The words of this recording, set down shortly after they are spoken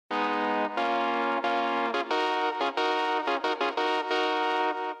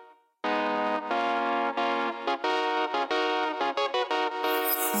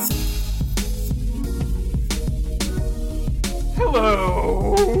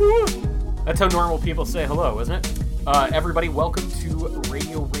That's how normal people say hello, isn't it? Everybody, welcome to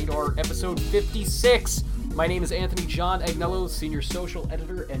Radio Radar episode 56. My name is Anthony John Agnello, senior social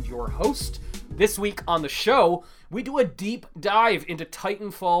editor and your host. This week on the show, we do a deep dive into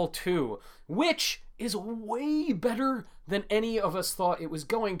Titanfall 2, which is way better than any of us thought it was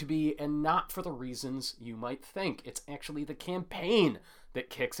going to be, and not for the reasons you might think. It's actually the campaign that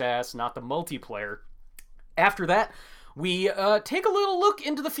kicks ass, not the multiplayer. After that, we take a little look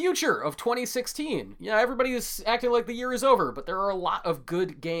into the future of 2016. Yeah, everybody is acting like the year is over, but there are a lot of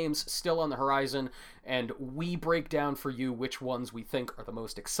good games still on the horizon, and we break down for you which ones we think are the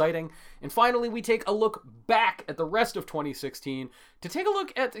most exciting. And finally, we take a look back at the rest of 2016 to take a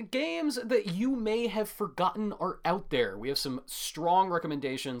look at games that you may have forgotten are out there. We have some strong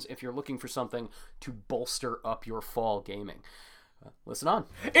recommendations if you're looking for something to bolster up your fall gaming. Listen on.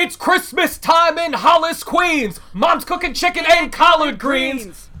 It's Christmas time in Hollis, Queens. Mom's cooking chicken and collard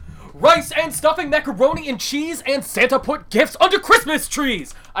greens. Rice and stuffing, macaroni and cheese, and Santa put gifts under Christmas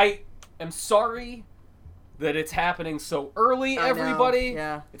trees. I am sorry that it's happening so early, everybody.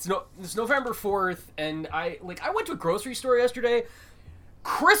 Yeah. It's November 4th, and I went to a grocery store yesterday.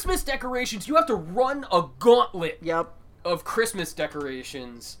 Christmas decorations, you have to run a gauntlet of Christmas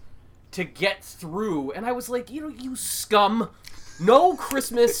decorations to get through. And I was like, you scum. No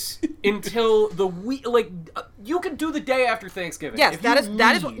Christmas until the week. You can do the day after Thanksgiving. Yes, that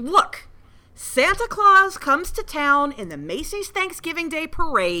is. Look, Santa Claus comes to town in the Macy's Thanksgiving Day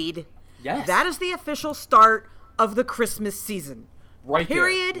Parade. Yes, that is the official start of the Christmas season. Right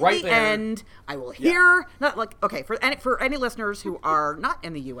Period. There. Right the there. End. I will hear for any listeners who are not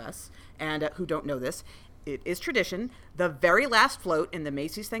in the U.S. and who don't know this. It is tradition. The very last float in the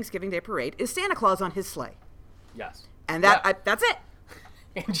Macy's Thanksgiving Day Parade is Santa Claus on his sleigh. Yes. And that's it.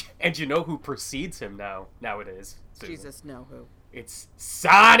 And you know who precedes him nowadays? Susan. Jesus, no, who? It's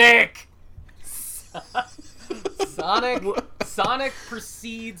Sonic! Sonic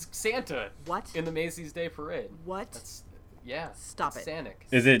precedes Santa. What? In the Macy's Day Parade. What? Stop it. Sonic.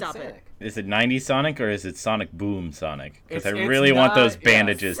 Is it 90s Sonic or is it Sonic Boom Sonic? Because I really want those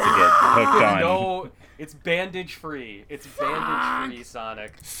bandages to get hooked on. No, it's bandage free. It's bandage free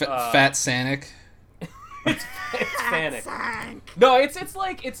Sonic. Fat Sonic. It's Sonic. No,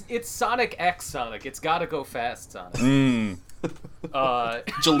 it's Sonic X Sonic. It's gotta go fast Sonic.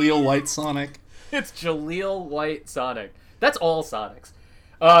 Jaleel White Sonic. It's Jaleel White Sonic. That's all Sonics.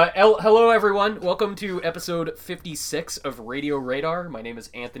 Hello everyone. Welcome to episode 56 of Radio Radar. My name is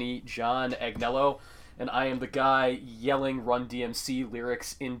Anthony John Agnello, and I am the guy yelling Run DMC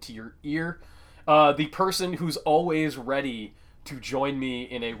lyrics into your ear. The person who's always ready to join me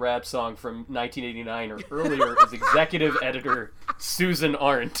in a rap song from 1989 or earlier is executive editor Susan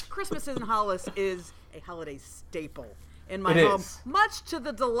Arndt. Christmas in Hollis is a holiday staple in my home, much to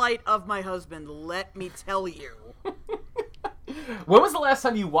the delight of my husband, let me tell you. When was the last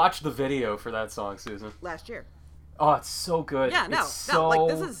time you watched the video for that song, Susan? Last year. Oh, it's so good. Yeah, this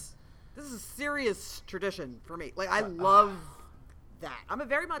is a serious tradition for me. I love that. I'm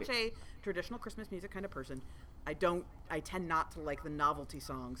very much a traditional Christmas music kind of person. I tend not to like the novelty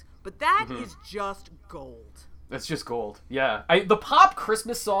songs, but that is just gold. That's just gold. Yeah. The pop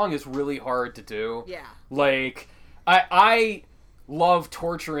Christmas song is really hard to do. Yeah. I love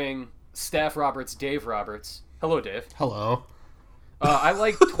torturing Staff Roberts, Dave Roberts. Hello, Dave. Hello. I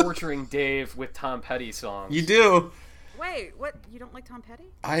like torturing Dave with Tom Petty songs. You do? Wait, what? You don't like Tom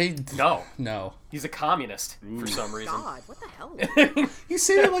Petty? No. He's a communist for some reason. God, what the hell? You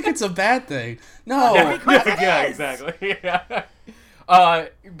say it like it's a bad thing. No. Yeah, exactly. Yeah.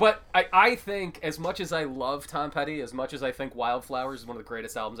 But I think, as much as I love Tom Petty, as much as I think Wildflowers is one of the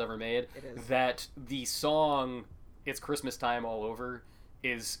greatest albums ever made, that the song It's Christmas Time All Over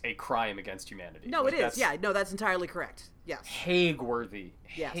is a crime against humanity. No, it is. Yeah, no, that's entirely correct. Yes. Hague-worthy.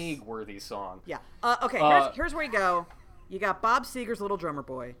 Yes. Hague-worthy song. Yeah. Okay, here's where you go. You got Bob Seger's Little Drummer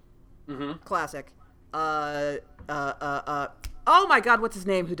Boy. Mm-hmm. Classic. Oh my God, what's his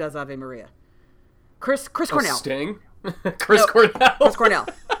name? Who does Ave Maria? Chris Cornell. Sting? Cornell. Chris Cornell.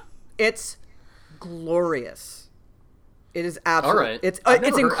 It's glorious. It is absolutely. All right. It's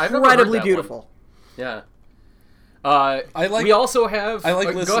incredibly beautiful. One. Yeah. We also have.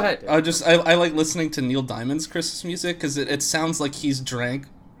 Go ahead. I like listening to Neil Diamond's Christmas music because it sounds like he's drank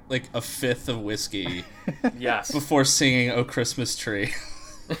like a fifth of whiskey. Yes. Before singing "Oh Christmas Tree."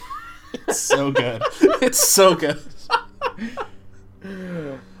 It's so good. It's so good.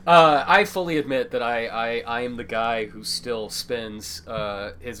 I fully admit that I am the guy who still spins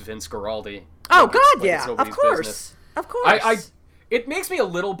his Vince Guaraldi. Oh God, yeah, of course, business. Of course. It makes me a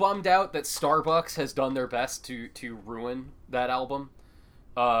little bummed out that Starbucks has done their best to ruin that album.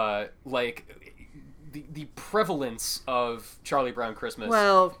 like the prevalence of Charlie Brown Christmas.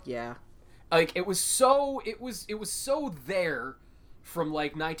 Well, yeah. Like it was so there from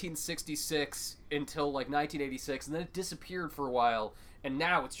like 1966 until like 1986, and then it disappeared for a while, and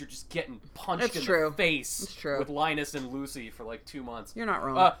now you're just getting punched in the face with Linus and Lucy for like 2 months. You're not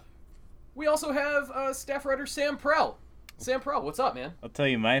wrong. We also have staff writer Sam Prell. Sam Prell, what's up, man? I'll tell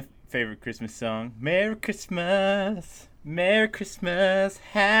you my favorite Christmas song. Merry Christmas, Merry Christmas,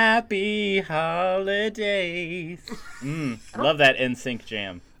 Happy Holidays. Love that NSYNC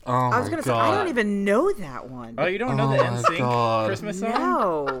jam. Oh I was gonna say, I don't even know that one. Oh, you don't know the NSYNC Christmas song?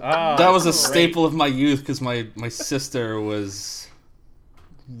 No. Oh, that was a staple of my youth because my sister was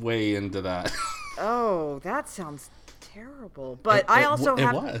way into that. Oh, that sounds terrible. But I also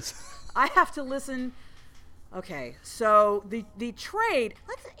have... It was. I have to listen... Okay, so the trade...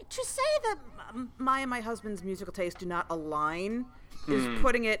 Like, to say that my husband's musical taste do not align is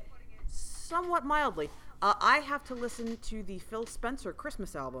putting it somewhat mildly. I have to listen to the Phil Spencer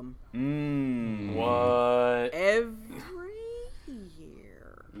Christmas album. What? Every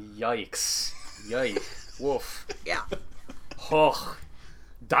year. Yikes. Woof. Yeah. Oh.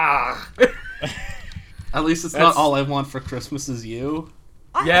 Da. At least it's not All I Want for Christmas Is You.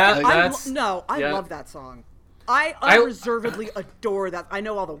 I love that song. I unreservedly adore that. I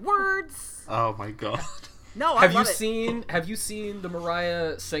know all the words. Oh my god. No, I love it. Have you seen the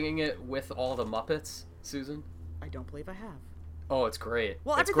Mariah singing it with all the Muppets, Susan? I don't believe I have. Oh, it's great.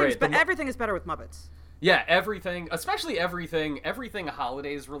 Well, everything is better with Muppets. Yeah, everything, especially everything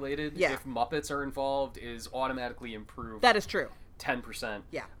holidays related, yeah. if Muppets are involved, is automatically improved. That is true. 10%.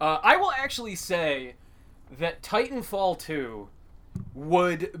 Yeah. I will actually say that Titanfall 2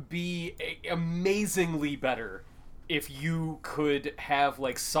 would be amazingly better if you could have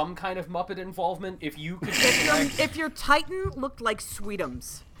like some kind of Muppet involvement. If you could, if your Titan looked like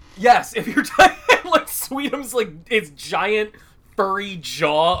Sweetums. Yes, if your Titan like Sweetums, like its giant furry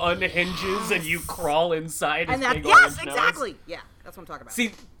jaw unhinges and you crawl inside. And exactly. Yeah, that's what I'm talking about.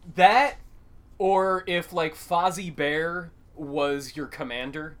 See that, or if like Fozzie Bear was your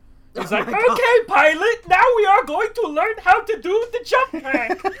commander. He's like, okay, pilot, now we are going to learn how to do the jump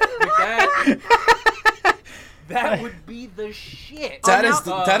pack. That would be the shit. That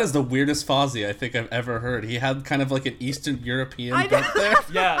is the weirdest Fozzie I think I've ever heard. He had kind of like an Eastern European bent there.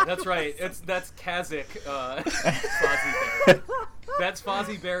 Yeah, that's right. That's Kazakh Fozzie Bear. That's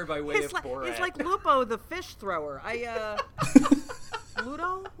Fozzie Bear by way of Borat. It's like Lupo, the fish thrower.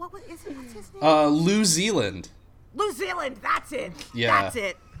 Ludo? What's his name? New Zealand. New Zealand, that's it. Yeah. That's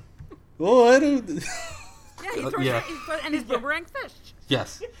it. Oh, I don't... Yeah, he throws and he's boomerang fish.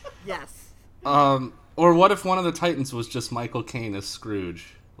 Yes. Yes. Or what if one of the Titans was just Michael Caine as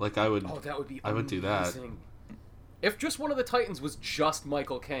Scrooge? Like I would. Oh, that would be. I would do that. If just one of the Titans was just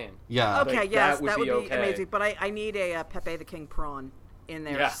Michael Caine. Yeah. Okay. Like, yes, that would be okay. amazing. But I need a Pepe the King prawn in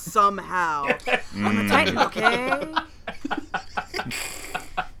there somehow. I'm a Titan, okay?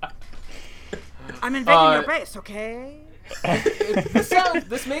 I'm invading your base, okay?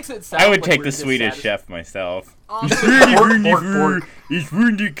 This makes it sound I would like take we're the Swedish chef myself. It's really It's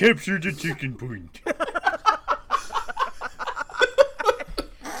when they capture the chicken point.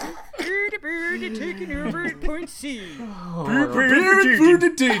 Bird taking over at point C.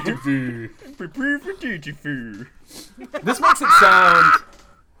 This makes it sound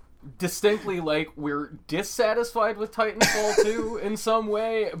distinctly like we're dissatisfied with Titanfall 2 in some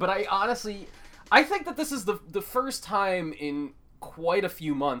way, but I think that this is the first time in quite a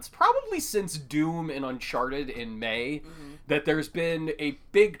few months, probably since Doom and Uncharted in May, that there's been a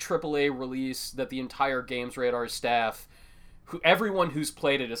big AAA release that the entire Games Radar staff, everyone who's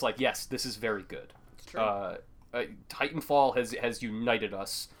played it is like, yes, this is very good. It's true. Titanfall has united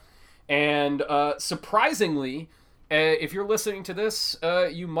us. And surprisingly, if you're listening to this,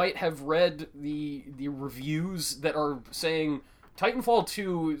 you might have read the reviews that are saying Titanfall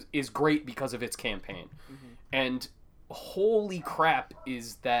 2 is great because of its campaign. And holy crap,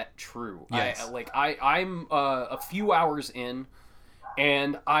 is that true? Yes. I'm a few hours in,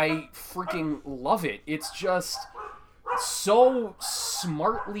 and I freaking love it. It's just so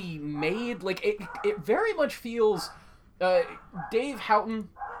smartly made. Like, it very much feels... Dave Houghton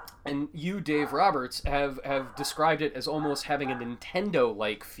and you, Dave Roberts, have described it as almost having a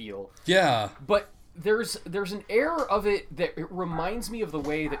Nintendo-like feel. Yeah. But there's an air of it that it reminds me of the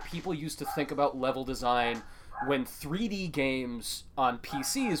way that people used to think about level design when 3D games on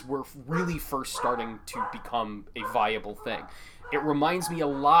PCs were really first starting to become a viable thing. It reminds me a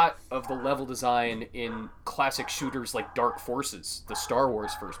lot of the level design in classic shooters like Dark Forces, the Star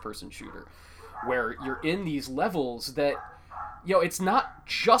Wars first-person shooter, where you're in these levels that it's not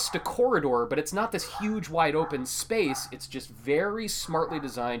just a corridor, but it's not this huge wide open space. It's just very smartly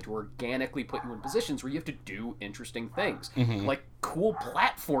designed to organically put you in positions where you have to do interesting things, like cool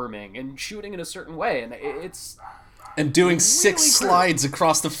platforming and shooting in a certain way, and it's and doing really 6 cool. slides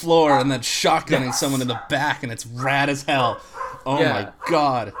across the floor and then shotgunning someone in the back, and it's rad as hell. Oh my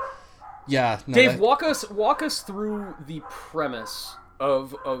god. Yeah, no, Dave, walk us through the premise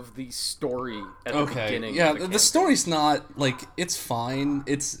of the story at the beginning. Yeah, of the story's not like, it's fine.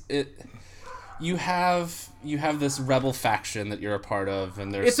 You have this rebel faction that you're a part of,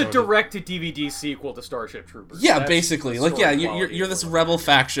 and there's it's a direct to DVD sequel to Starship Troopers. Yeah, That's basically, the like, yeah, story you're this quality. rebel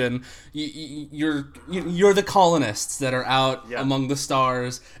faction. You're the colonists that are out among the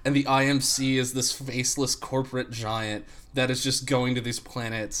stars, and the IMC is this faceless corporate giant that is just going to these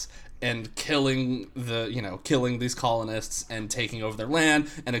planets and killing these colonists and taking over their land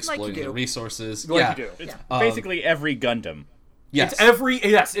and exploiting their resources. Like you do. It's basically every Gundam. Yes.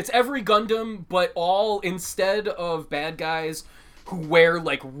 It's every Gundam, but all, instead of bad guys who wear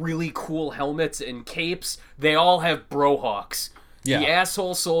like really cool helmets and capes, they all have brohawks. Yeah. The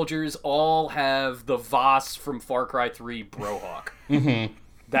asshole soldiers all have the Voss from Far Cry 3 brohawk.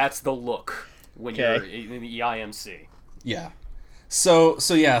 That's the look when you're in the IMC. Yeah. So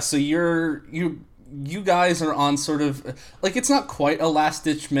you guys are on sort of, like, it's not quite a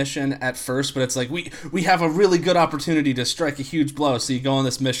last-ditch mission at first, but it's like, we have a really good opportunity to strike a huge blow, so you go on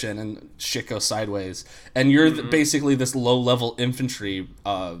this mission, and shit goes sideways. And you're basically this low-level infantry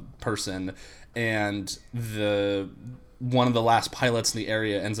person, and one of the last pilots in the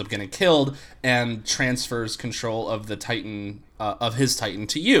area ends up getting killed, and transfers control of the Titan, of his Titan,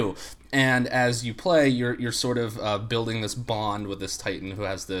 to you. And as you play, you're sort of building this bond with this Titan who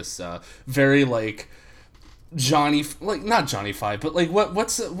has this very like not Johnny Five, but like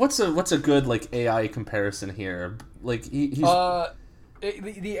what's a good like AI comparison here? Like he's the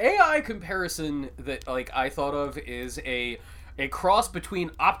AI comparison that like I thought of is a cross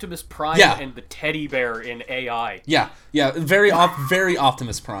between Optimus Prime and the teddy bear in AI. Yeah, very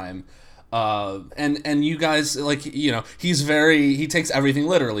Optimus Prime. And you guys, like, you know, he takes everything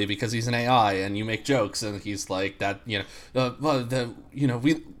literally because he's an AI, and you make jokes, and he's like that,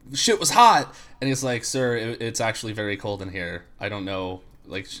 shit was hot, and he's like, sir, it's actually very cold in here. I don't know,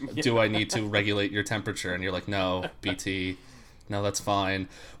 like, do I need to regulate your temperature? And you're like, no, BT, no, that's fine.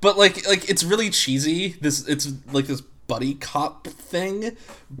 But like it's really cheesy. It's like this buddy cop thing,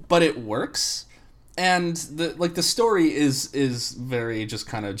 but it works. And the story is very just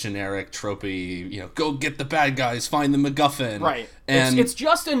kind of generic, tropey, go get the bad guys, find the MacGuffin. Right. And it's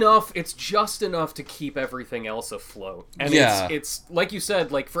just enough to keep everything else afloat. And it's like you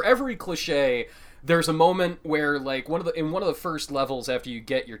said, like for every cliche, there's a moment where like in one of the first levels after you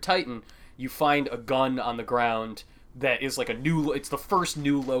get your Titan, you find a gun on the ground that is like it's the first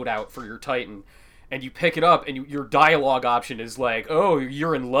new loadout for your Titan. And you pick it up, and your dialogue option is like, "Oh,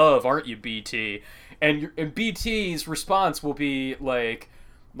 you're in love, aren't you, BT?" And BT's response will be like,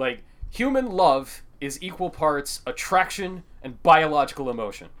 "Human love is equal parts attraction and biological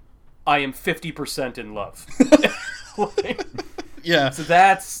emotion. I am 50% in love." Yeah. So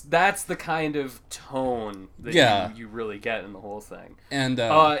that's the kind of tone that you really get in the whole thing. And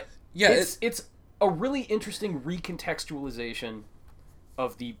it's a really interesting recontextualization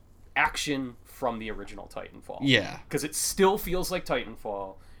of the action from the original Titanfall. Yeah. Because it still feels like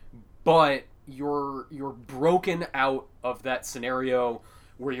Titanfall, but you're broken out of that scenario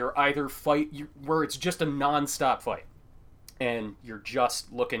where you're either where it's just a non-stop fight, and you're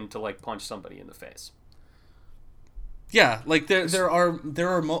just looking to like punch somebody in the face. Yeah, like there are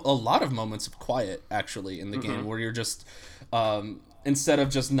a lot of moments of quiet actually in the game where you're just instead of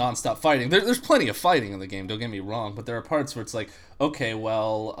just non-stop fighting. There's plenty of fighting in the game, don't get me wrong, but there are parts where it's like, okay,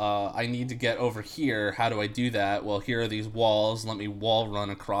 well, I need to get over here. How do I do that? Well, here are these walls. Let me wall run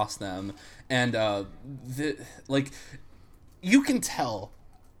across them. And you can tell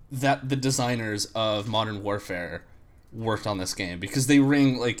that the designers of Modern Warfare worked on this game because they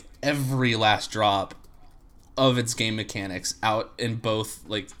wring like every last drop of its game mechanics out in both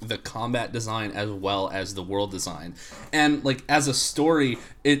like the combat design as well as the world design. And like as a story,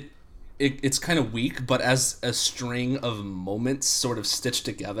 it's kind of weak, but as a string of moments sort of stitched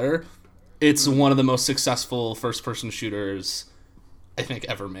together, it's one of the most successful first-person shooters I think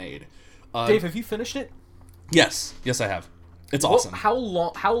ever made. Dave, have you finished it? Yes, I have. It's awesome. How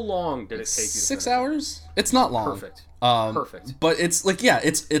long did it take you? 6 hours? It's not long. Perfect. Perfect. But it's like, yeah,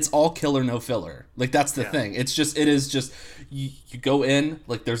 it's all killer, no filler. Like that's the thing. It is just you go in,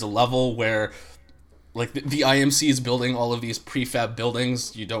 like there's a level where like the IMC is building all of these prefab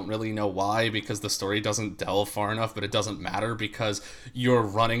buildings. You don't really know why, because the story doesn't delve far enough, but it doesn't matter because you're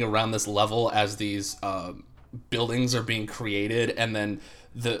running around this level as these buildings are being created, and then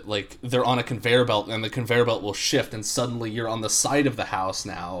they're on a conveyor belt, and the conveyor belt will shift, and suddenly you're on the side of the house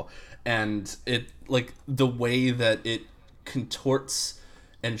now, and it, like, the way that it contorts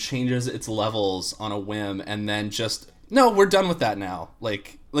and changes its levels on a whim, and then just, no, we're done with that now.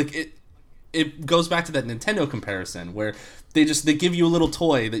 Like it goes back to that Nintendo comparison where they give you a little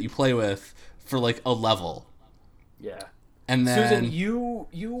toy that you play with for like a level. Yeah. And then Susan,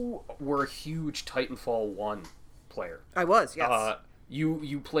 you were a huge Titanfall 1 player. I was, yes.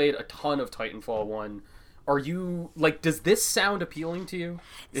 You played a ton of Titanfall 1. Are you, like, does this sound appealing to you?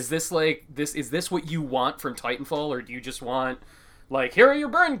 Is this what you want from Titanfall, or do you just want, like, here are your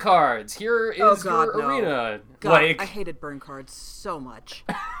burn cards, here is your arena? God, like, I hated burn cards so much.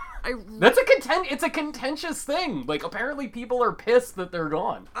 it's a contentious thing. Like, apparently people are pissed that they're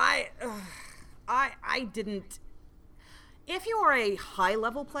gone. I didn't. If you are a high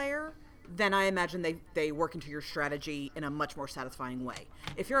level player, then I imagine they work into your strategy in a much more satisfying way.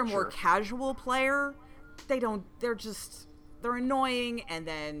 If you're a more casual player, they don't. They're annoying, and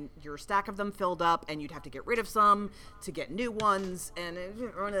then your stack of them filled up, and you'd have to get rid of some to get new ones, and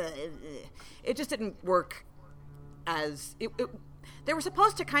it just didn't work as it. They were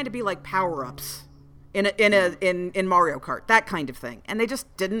supposed to kind of be like power-ups in Mario Kart, that kind of thing, and they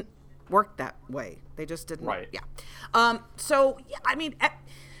just didn't work that way. They just didn't. Right. Yeah. So yeah, I mean,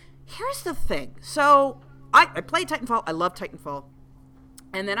 here's the thing. So I played Titanfall. I love Titanfall,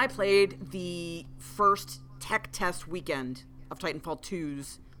 and then I played the first tech test weekend of Titanfall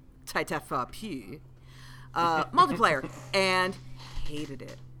 2's Titanfall multiplayer, and hated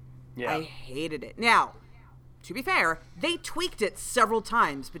it. Yeah. I hated it. Now, to be fair, they tweaked it several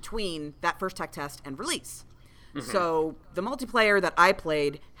times between that first tech test and release. Mm-hmm. So the multiplayer that I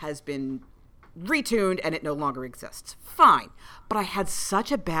played has been retuned and it no longer exists. Fine. But I had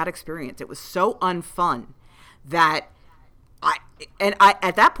such a bad experience. It was so unfun that I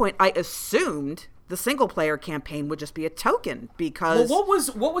at that point I assumed the single player campaign would just be a token because what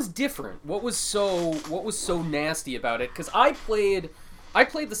was different? What was so nasty about it? Because I played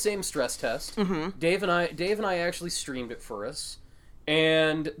the same stress test. Mm-hmm. Dave and I actually streamed it for us,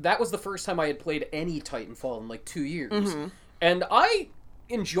 and that was the first time I had played any Titanfall in like 2 years. Mm-hmm. And I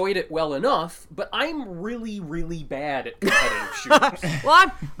enjoyed it well enough, but I'm really, really bad at competitive shooters. Well,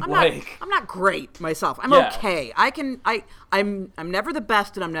 I'm not great myself. I'm okay. I'm never the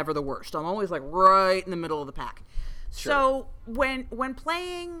best and I'm never the worst. I'm always like right in the middle of the pack. Sure. So when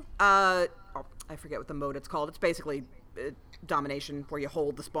playing, I forget what the mode it's called. It's basically domination, where you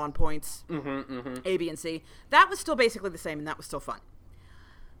hold the spawn points, A, B, and C. That was still basically the same, and that was still fun.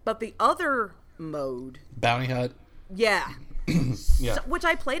 But the other mode, Bounty Hunt. Yeah. Yeah. Which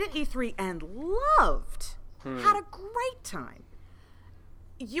I played at E3 and loved. Had a great time.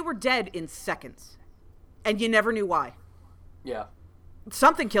 You were dead in seconds. And you never knew why. Yeah.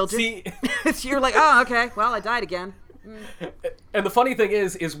 Something killed you. See, You're like, oh, okay, well, I died again. and the funny thing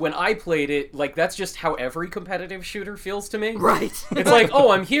is when I played it, like, that's just how every competitive shooter feels to me. Right. It's like,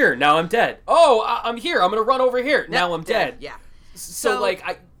 oh, I'm here, now I'm dead. Oh, I'm here, I'm gonna run over here, now I'm dead. Yeah. So like,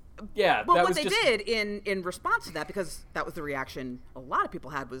 But that what was they just... did in response to that, because that was the reaction a lot of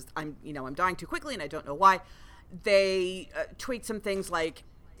people had, was I'm dying too quickly and I don't know why. They tweaked some things like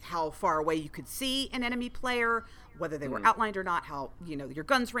how far away you could see an enemy player, whether they were outlined or not, how your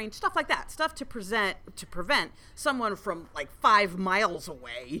gun's range, stuff like that, stuff to prevent someone from like 5 miles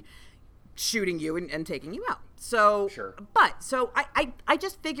away shooting you and taking you out. So, sure. But so I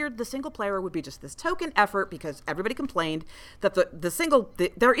just figured the single player would be just this token effort, because everybody complained that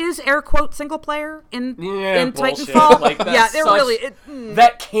there is air quote single player in Titanfall. Like,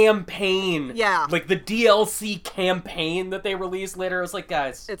 that campaign, like the DLC campaign that they released later. I was like,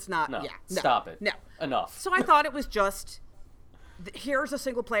 guys, it's not. Stop it. No, enough. So I thought it was just here's a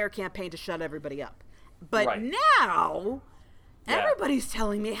single player campaign to shut everybody up. But now. Yeah. Everybody's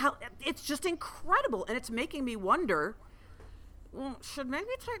telling me how it's just incredible, and it's making me wonder, well, should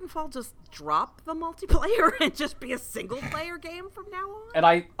maybe Titanfall just drop the multiplayer and just be a single-player game from now on? And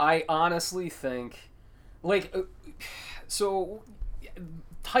I honestly think, like, so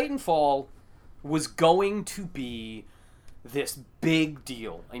Titanfall was going to be this big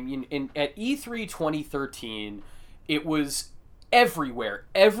deal. I mean, at E3 2013, it was everywhere.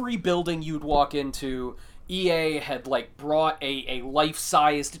 Every building you'd walk into, EA had, like, brought a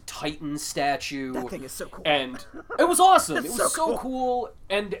life-sized Titan statue. That thing is so cool. And it was awesome. It was so so cool.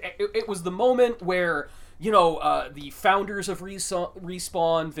 And it was the moment where the founders of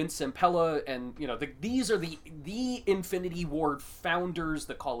Respawn, Vince Zampella, and these are the Infinity Ward founders,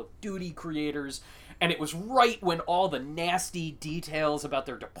 the Call of Duty creators, and it was right when all the nasty details about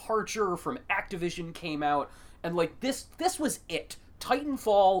their departure from Activision came out, and this was it.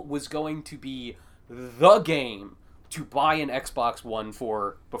 Titanfall was going to be the game to buy an Xbox One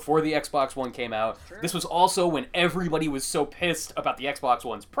for before the Xbox One came out. Sure. This was also when everybody was so pissed about the Xbox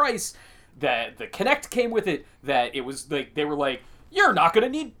One's price that the Kinect came with it, that it was they were like, you're not going to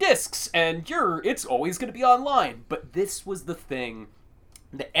need discs, and it's always going to be online. But this was the thing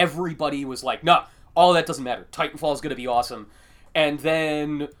that everybody was like, nah, all that doesn't matter. Titanfall is going to be awesome. And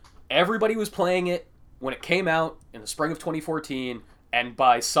then everybody was playing it when it came out in the spring of 2014, and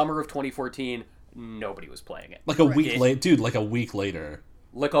by summer of 2014, nobody was playing it. Like a week later. Dude, like a week later.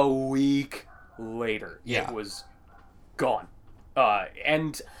 Like a week later. Yeah. It was gone.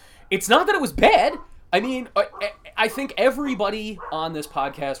 And it's not that it was bad. I mean, I think everybody on this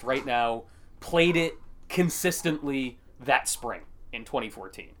podcast right now played it consistently that spring in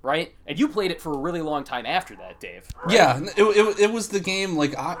 2014, right? And you played it for a really long time after that, Dave. Right? Yeah, it was the game,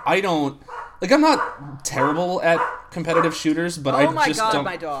 I don't... I'm not terrible at competitive shooters, but I just don't... Oh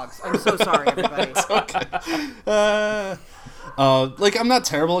my god, my dogs. I'm so sorry, everybody. It's okay. I'm not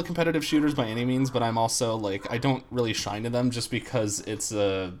terrible at competitive shooters by any means, but I'm also, I don't really shine to them just because it's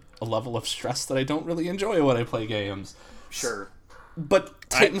a level of stress that I don't really enjoy when I play games. Sure. But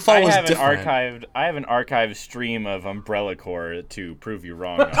Titanfall was different. I have an archived stream of Umbrella Corps to prove you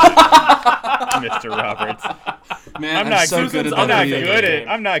wrong, Mr. Roberts. Man, I'm so good at that video game.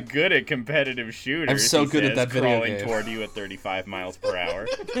 I'm not good at competitive shooters. I'm so good at that video game. Crawling toward you at 35 miles per hour.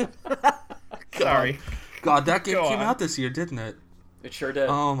 Sorry. God, that game came out this year, didn't it? It sure did.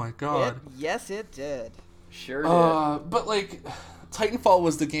 Oh my god. Yes, it did. Sure did. But Titanfall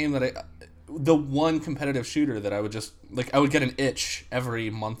was the game that the one competitive shooter that I would just I would get an itch every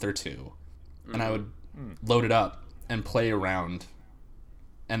month or two, and I would load it up and play around,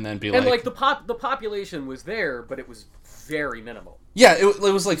 and then be and the population was there, but it was very minimal. Yeah, it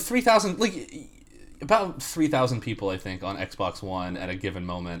was 3,000, about 3,000 people I think on Xbox One at a given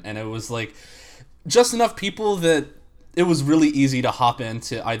moment, and it was just enough people that it was really easy to hop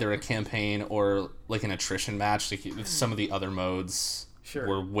into either a campaign or an attrition match. Some of the other modes. Sure.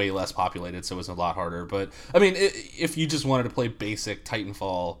 Were way less populated, so it was a lot harder. But, I mean, if you just wanted to play basic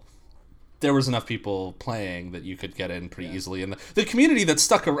Titanfall, there was enough people playing that you could get in pretty easily. And the community that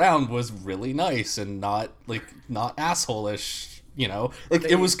stuck around was really nice and not asshole-ish,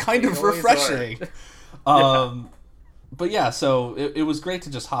 it was kind of refreshing. But yeah, so it was great to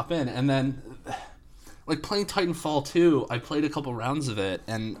just hop in. And then, playing Titanfall 2, I played a couple rounds of it,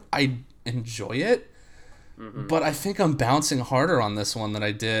 and I enjoy it. Mm-hmm. But I think I'm bouncing harder on this one than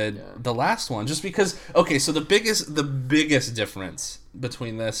I did the last one, just because. Okay, so the biggest difference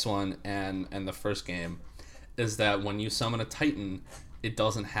between this one and the first game is that when you summon a Titan, it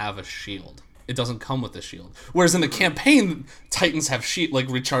doesn't have a shield. It doesn't come with a shield. Whereas in the campaign, Titans have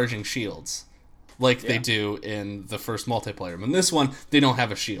recharging shields, they do in the first multiplayer. But in this one, they don't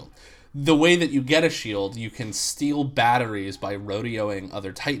have a shield. The way that you get a shield, you can steal batteries by rodeoing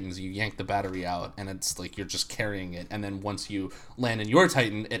other Titans. You yank the battery out, and it's you're just carrying it. And then once you land in your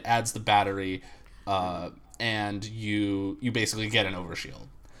Titan, it adds the battery, and you basically get an overshield.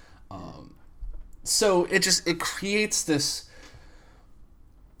 So it creates this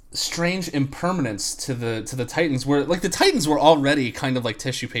strange impermanence to the Titans, where the Titans were already kind of like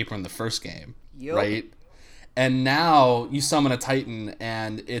tissue paper in the first game, right? And now you summon a Titan,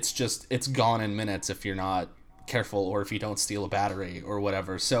 and it's gone in minutes if you're not careful or if you don't steal a battery or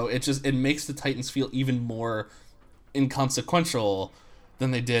whatever. So it makes the Titans feel even more inconsequential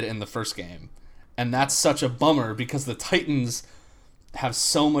than they did in the first game. And that's such a bummer because the Titans have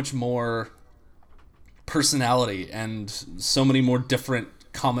so much more personality and so many more different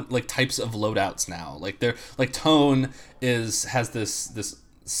common types of loadouts now. They're Tone has this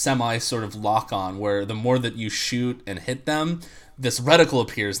semi sort of lock on where the more that you shoot and hit them, this reticle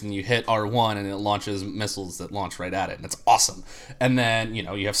appears and you hit R1 and it launches missiles that launch right at it, and it's awesome. And then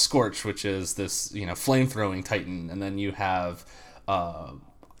you have Scorch, which is this flame-throwing Titan, and then you have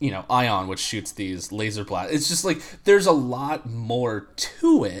Ion, which shoots these laser blasts. It's just there's a lot more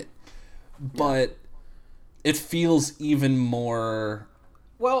to it, but it feels even more.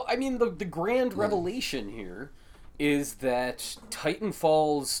 Well, I mean, the grand revelation here is that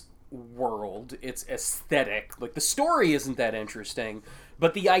Titanfall's world, its aesthetic, the story isn't that interesting,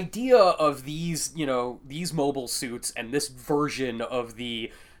 but the idea of these mobile suits and this version of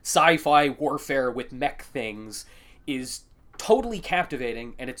the sci-fi warfare with mech things is totally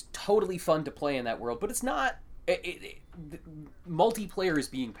captivating, and it's totally fun to play in that world, but it's not... multiplayer is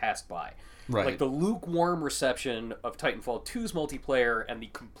being passed by. Right. Like, the lukewarm reception of Titanfall 2's multiplayer and the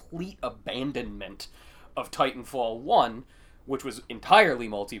complete abandonment of Titanfall 1, which was entirely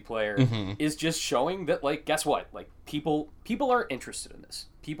multiplayer, is just showing that, like, guess what? Like, people aren't interested in this.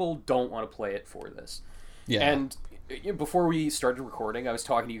 People don't want to play it for this. Yeah. And before we started recording, I was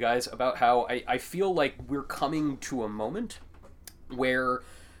talking to you guys about how I feel like we're coming to a moment where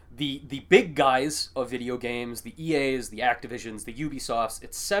the big guys of video games, the EAs, the Activisions, the Ubisofts,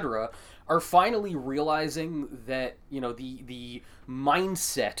 etc., are finally realizing that, you know, the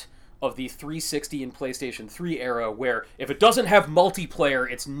mindset of the 360 and PlayStation 3 era, where if it doesn't have multiplayer,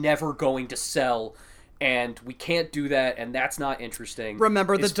 it's never going to sell, and we can't do that, and that's not interesting.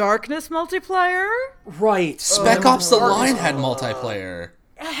 Remember the Darkness multiplayer? Right. Spec Ops The Line had multiplayer.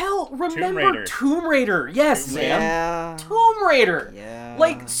 Hell, remember Tomb Raider? Yes, Sam. Yeah. Tomb Raider. Yeah.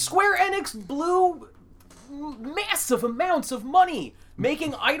 Like, Square Enix blew massive amounts of money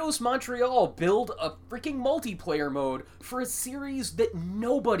making Eidos Montreal build a freaking multiplayer mode for a series that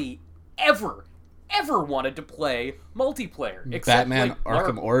nobody ever wanted to play multiplayer. Except, Batman like,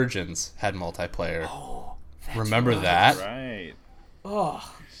 Arkham Origins had multiplayer. Oh, Remember that? Right.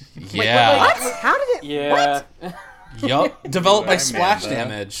 Oh, Yeah. What? How did it? yeah. Yup. Developed by Batman, Splash though.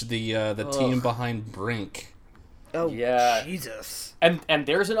 Damage, the team behind Brink. Oh, Yeah. Jesus. And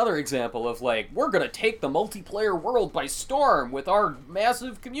there's another example of, like, we're gonna take the multiplayer world by storm with our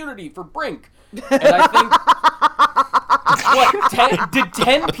massive community for Brink. And I think, did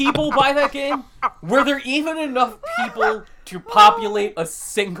 10 people buy that game? Were there even enough people to populate a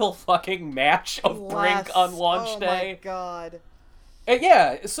single fucking match of Brink on launch day? Oh my god.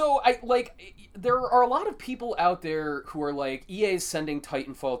 Yeah, so there are a lot of people out there who are like, EA's sending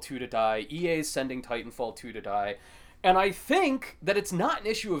Titanfall 2 to die, EA's sending Titanfall 2 to die, and I think that it's not an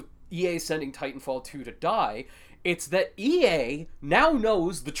issue of EA sending Titanfall 2 to die, it's that EA now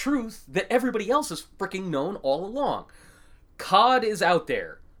knows the truth that everybody else has freaking known all along. COD is out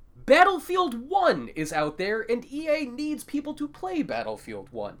there. Battlefield 1 is out there, and EA needs people to play Battlefield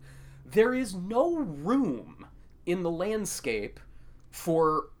 1. There is no room in the landscape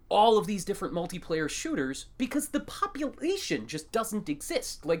for all of these different multiplayer shooters because the population just doesn't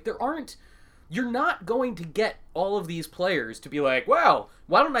exist. Like, you're not going to get all of these players to be like, wow,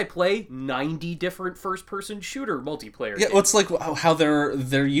 why don't I play 90 different first-person shooter multiplayer Yeah, games? well, it's like how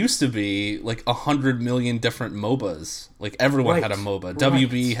there used to be like 100 million different MOBAs. Like everyone had a MOBA.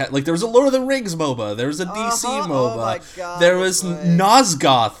 WB had, like, there was a Lord of the Rings MOBA. There was a DC MOBA. Oh my god. There was that's right.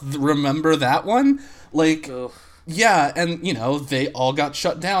 Nosgoth. Remember that one? Like. Ugh. Yeah, and, you know, they all got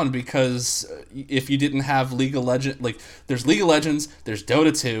shut down because if you didn't have League of Legends... Like, there's League of Legends, there's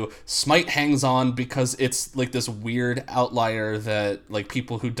Dota 2, Smite hangs on because it's, like, this weird outlier that, like,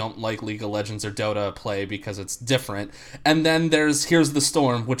 people who don't like League of Legends or Dota play because it's different. And then there's Here's the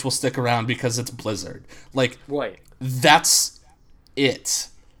Storm, which will stick around because it's Blizzard. Like, Right. that's it.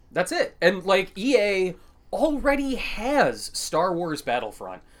 That's it. And, like, EA already has Star Wars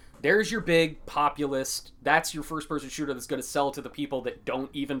Battlefront. There's your big populist. That's your first-person shooter that's going to sell to the people that don't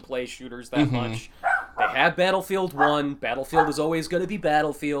even play shooters that much. They have Battlefield 1. Battlefield is always going to be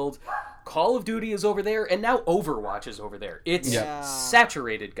Battlefield. Call of Duty is over there, and now Overwatch is over there. It's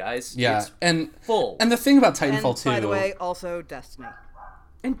saturated, guys. Yeah, It's and full. And the thing about Titanfall And 2... by the way, also Destiny.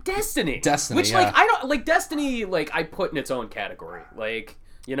 And Destiny. Destiny, Which, yeah. like, I don't... Like, Destiny, like, I put in its own category. Like,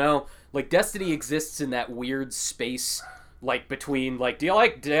 you know? Like, Destiny exists in that weird space... Like, between, like, do you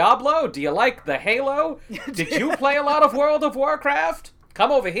like Diablo? Do you like the Halo? Did you play a lot of World of Warcraft?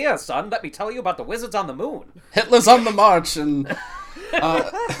 Come over here, son. Let me tell you about the Wizards on the Moon. Hitler's on the march, and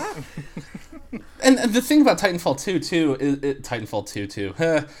and the thing about Titanfall 2 too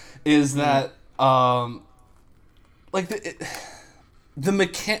is that like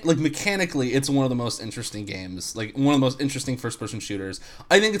mechanically it's one of the most interesting games, like one of the most interesting first-person shooters.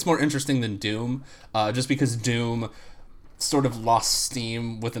 I think it's more interesting than Doom, just because Doom sort of lost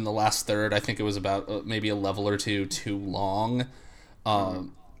steam within the last third. I think it was about maybe a level or two too long.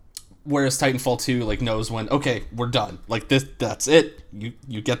 Whereas Titanfall 2 like knows when, okay, we're done. Like that's it.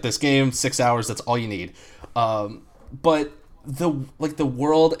 You get this game, 6 hours, that's all you need. But the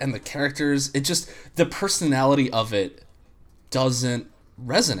world and the characters, it just, the personality of it doesn't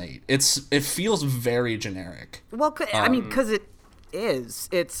resonate. It feels very generic. Well, I mean, because it is.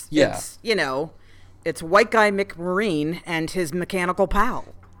 It's Yeah. you know, it's white guy McMarine and his mechanical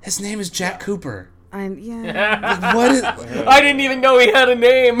pal. His name is Jack Cooper. Yeah. Like, what is... I didn't even know he had a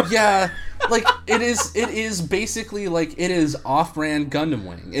name. Yeah, like it is basically like it is off-brand Gundam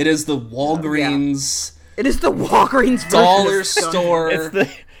Wing. It is the Walgreens It is the Walgreens dollar version of store.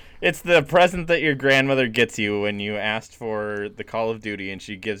 It's the present that your grandmother gets you when you asked for the Call of Duty, and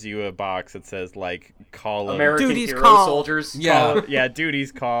she gives you a box that says like Call of American Duty's Hero Call. Soldiers. Yeah.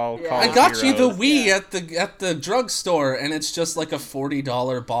 Duty's Call. Yeah. Call I of got you the Heroes. Wii at the drugstore, and it's just like a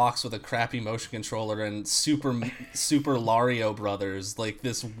 $40 box with a crappy motion controller and Super Lario Brothers, like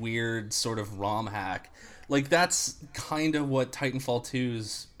this weird sort of ROM hack. Like that's kind of what Titanfall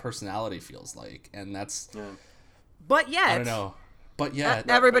 2's personality feels like, and that's But yet, I don't know. But yeah,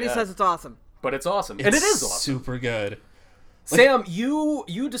 everybody yeah. says it's awesome. But it's awesome. it's And it is awesome. super good. Sam, you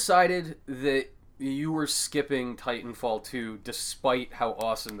decided that you were skipping Titanfall 2 despite how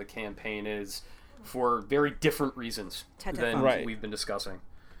awesome the campaign is for very different reasons than Right. we've been discussing.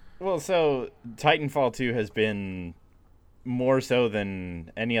 Well, so Titanfall 2 has been more so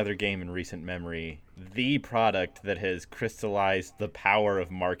than any other game in recent memory the product that has crystallized the power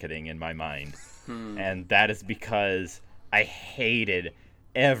of marketing in my mind. And that is because I hated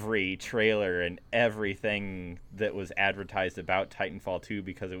every trailer and everything that was advertised about Titanfall 2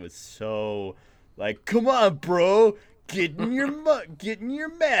 because it was so like, come on, bro, get in your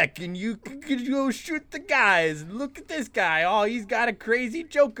mech and you can go shoot the guys. Look at this guy. Oh, he's got a crazy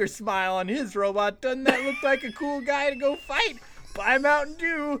Joker smile on his robot. Doesn't that look like a cool guy to go fight? Buy Mountain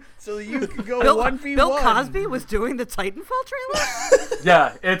Dew so that you can go 1v1. Bill Cosby was doing the Titanfall trailer?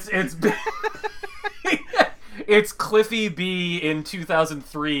 Yeah, it's it's Cliffy B in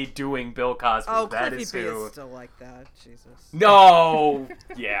 2003 doing Bill Cosby. Oh, That Cliffy is B who. is still like that. Jesus. No,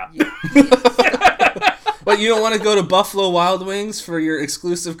 yeah. But you don't want to go to Buffalo Wild Wings for your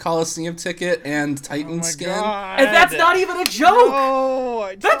exclusive Coliseum ticket and Titan Oh my skin? God. And that's not even a joke. No,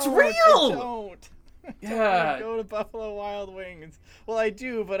 I That's don't. real! I don't. Yeah. I go to Buffalo Wild Wings. Well, I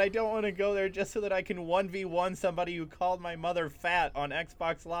do, but I don't want to go there just so that I can 1v1 somebody who called my mother fat on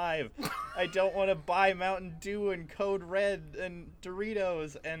Xbox Live. I don't want to buy Mountain Dew and Code Red and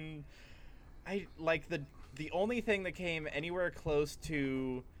Doritos, and I like the only thing that came anywhere close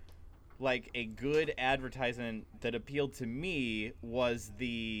to like a good advertisement that appealed to me was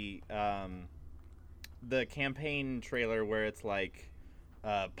the campaign trailer where it's like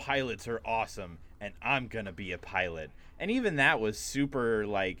pilots are awesome and I'm gonna be a pilot, and even that was super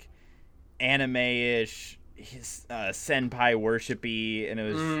like anime-ish, senpai worshipy, and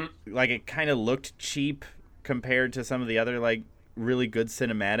it was like it kind of looked cheap compared to some of the other like really good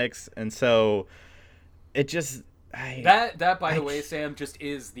cinematics, and so it just That by the way, Sam, just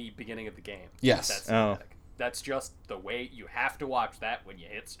is the beginning of the game. Yes. That's Oh. That's just the way you have to watch that when you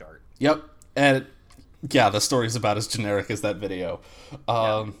hit start. Yep. And yeah, the story's about as generic as that video.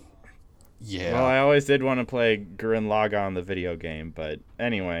 Yeah. Well, I always did want to play Gurren Lagann, the video game, but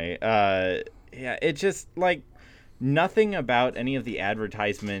anyway, yeah, it just, like, nothing about any of the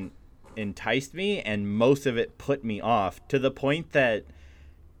advertisement enticed me, and most of it put me off, to the point that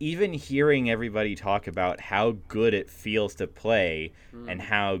even hearing everybody talk about how good it feels to play and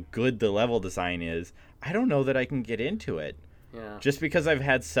how good the level design is, I don't know that I can get into it. Yeah. Just because I've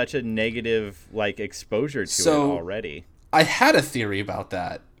had such a negative, like, exposure to it So- already. I had a theory about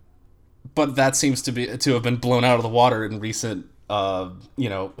that, but that seems to have been blown out of the water in recent,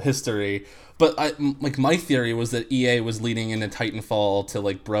 history. But my theory was that EA was leading into Titanfall to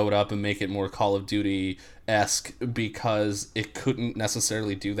like bro it up and make it more Call of Duty-esque because it couldn't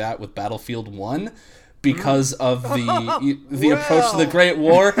necessarily do that with Battlefield 1 because of the approach to the Great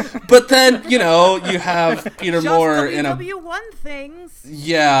War. But then you have Peter Just Moore in a WW1 things.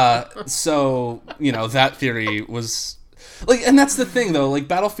 yeah, so, that theory was like, and that's the thing though, like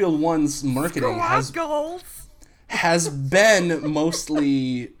Battlefield 1's marketing has been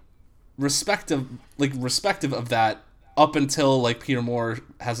mostly respective of that up until like Peter Moore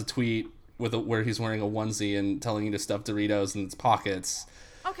has a tweet where he's wearing a onesie and telling you to stuff Doritos in its pockets.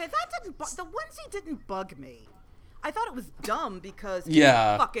 Okay, that didn't. The onesie didn't bug me. I thought it was dumb because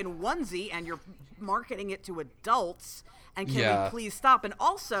Yeah. it's a fucking onesie and you're marketing it to adults. And can Yeah. we please stop? And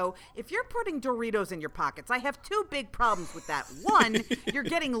also, if you're putting Doritos in your pockets, I have two big problems with that. One, you're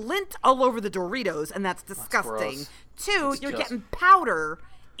getting lint all over the Doritos, and that's disgusting. gross. Two, It's you're just- getting powder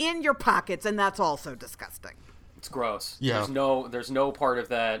in your pockets, and that's also disgusting. It's gross. Yeah. There's no part of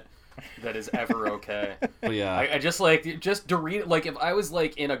that is ever okay. But yeah. I just Dorito. Like if I was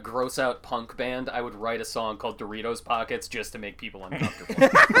like in a gross out punk band, I would write a song called Doritos Pockets just to make people uncomfortable.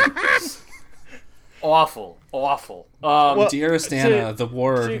 Awful. Dearest Anna, the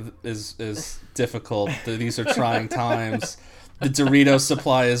war is difficult. These are trying times. The Dorito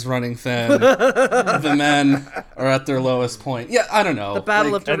supply is running thin. The men are at their lowest point. Yeah, I don't know. The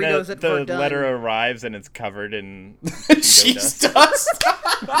Battle of And Doritos the, at the Verdun. letter arrives and it's covered in Cheeto cheese dust.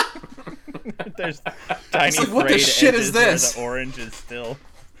 dust. There's tiny like, what the frayed shit edges is this? where the orange is still.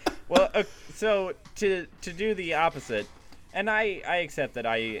 Well, so to do the opposite, and I accept that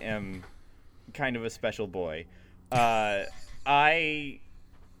I am kind of a special boy. I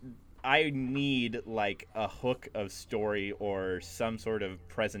need like a hook of story or some sort of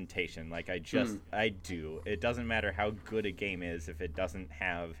presentation. Like I do. It doesn't matter how good a game is if it doesn't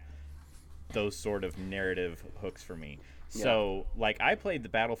have those sort of narrative hooks for me. Yeah. So like I played the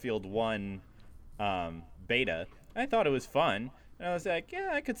Battlefield 1 beta. I thought it was fun. And I was like,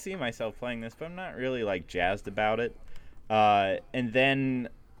 yeah, I could see myself playing this, but I'm not really like jazzed about it. And then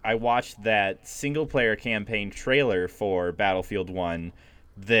I watched that single player campaign trailer for Battlefield 1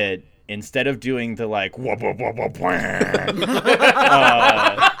 that instead of doing the like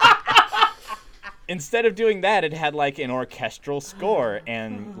instead of doing that, it had like an orchestral score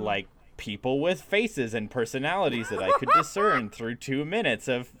and like people with faces and personalities that I could discern through 2 minutes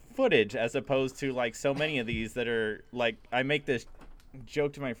of footage, as opposed to like so many of these that are like, I make this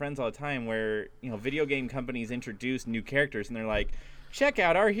joke to my friends all the time where, you know, video game companies introduce new characters and they're like, check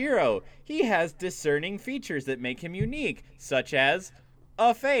out our hero. He has discerning features that make him unique, such as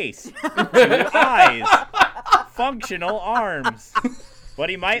a face, 2 eyes, functional arms. But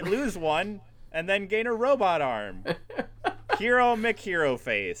he might lose one and then gain a robot arm. Hero McHero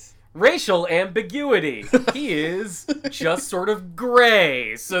face. Racial ambiguity. He is just sort of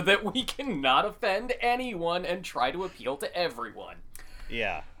gray so that we cannot offend anyone and try to appeal to everyone.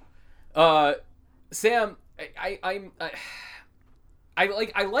 Yeah. Sam, I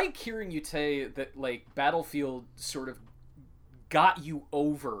like hearing you say that like Battlefield sort of got you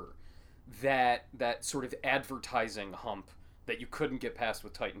over that sort of advertising hump that you couldn't get past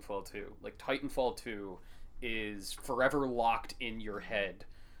with Titanfall 2. Like Titanfall 2 is forever locked in your head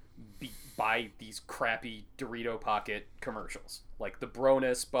by these crappy Dorito Pocket commercials. Like the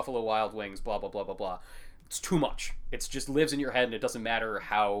Bronus, Buffalo Wild Wings, blah, blah, blah, blah, blah. It's too much. It just lives in your head and it doesn't matter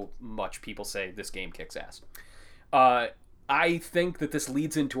how much people say this game kicks ass. I think that this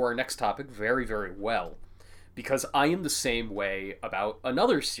leads into our next topic very, very well, because I am the same way about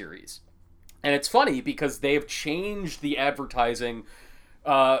another series. And it's funny because they have changed the advertising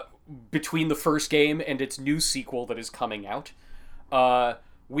between the first game and its new sequel that is coming out.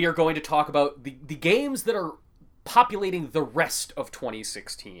 We are going to talk about the games that are populating the rest of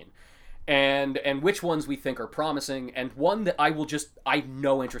 2016 and which ones we think are promising, and one that I have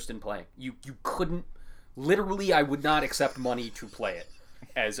no interest in playing. You couldn't, literally, I would not accept money to play it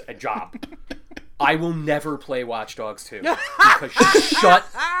as a job. I will never play Watch Dogs 2 because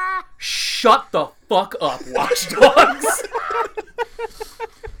shut the fuck up, Watch Dogs.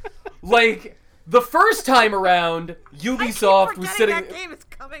 Like, the first time around, Ubisoft was sitting. That game is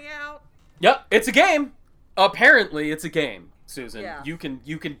coming out. Yep, it's a game. Apparently, it's a game, Susan. Yeah. You can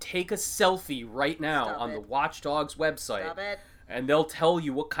take a selfie right now on the Watch Dogs website. Stop it. And they'll tell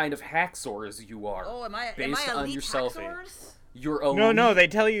you what kind of hacksaws you are. Oh, am I based on elite your selfie. hacksaws? You're elite. No, they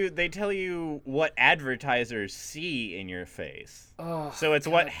tell you what advertisers see in your face. Oh, so it's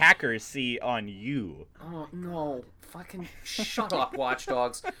what hackers see on you. Oh no. Fucking shut up, Watch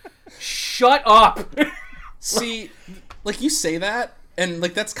Dogs. Shut up. See, like you say that, and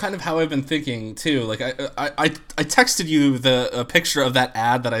like that's kind of how I've been thinking too. Like I texted you a picture of that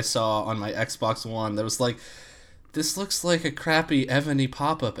ad that I saw on my Xbox One that was like, this looks like a crappy Evany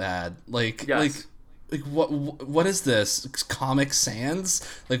pop-up ad. Like, yes. like what is this? Comic Sans?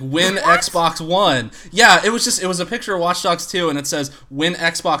 Like, win Xbox One. Yeah, it was a picture of Watch Dogs 2, and it says win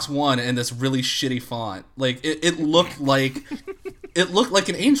Xbox One in this really shitty font. Like, it looked like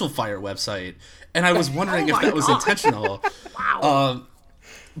an Angel Fire website, and I was wondering if that was intentional. Wow.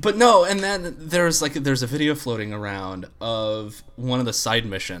 But no, and then there's a video floating around of one of the side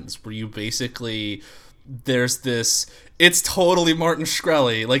missions where you basically, there's this, it's totally Martin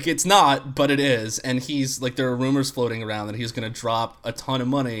Shkreli, like it's not, but it is, and he's like, there are rumors floating around that he's going to drop a ton of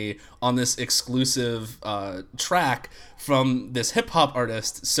money on this exclusive track from this hip-hop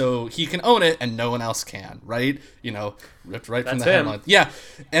artist so he can own it and no one else can, right? You know, ripped right from the headline. Yeah,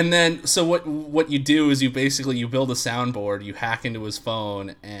 and then so what you do is you build a soundboard, you hack into his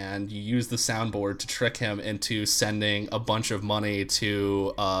phone, and you use the soundboard to trick him into sending a bunch of money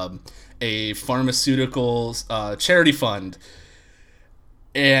to a pharmaceutical charity fund.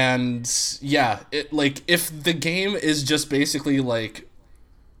 And yeah, it, like, if the game is just basically like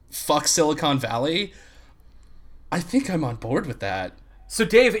fuck Silicon Valley, I think I'm on board with that. So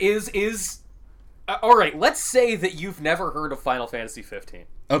Dave, is all right, let's say that you've never heard of Final Fantasy 15.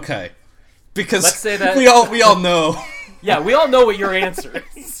 Okay. Because let's say that we all know. Yeah, we all know what your answer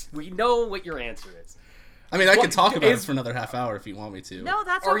is. We know what your answer is. I mean, I What could talk about it is- for another half hour if you want me to. No,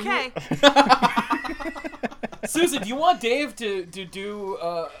 that's Are you- okay. Susan, do you want Dave to do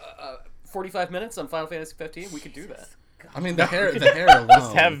 45 minutes on Final Fantasy 15? We could do that. I mean, the hair alone.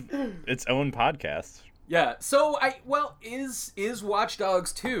 Just have its own podcast. Yeah. So is Watch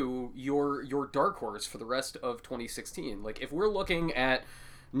Dogs 2 your dark horse for the rest of 2016? Like, if we're looking at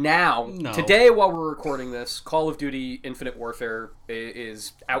now, No. today while we're recording this, Call of Duty Infinite Warfare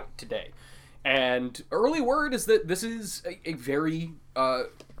is out today. And early word is that this is a very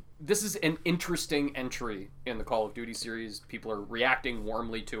this is an interesting entry in the Call of Duty series. People are reacting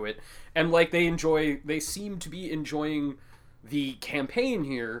warmly to it, and like they seem to be enjoying the campaign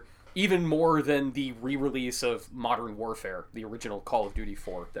here even more than the re-release of Modern Warfare, the original Call of Duty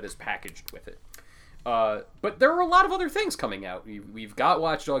 4 that is packaged with it. But there are a lot of other things coming out. We've got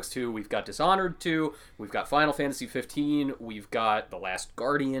Watch Dogs 2, we've got Dishonored 2, we've got Final Fantasy 15, we've got The Last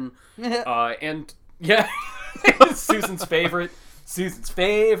Guardian, and yeah, Susan's favorite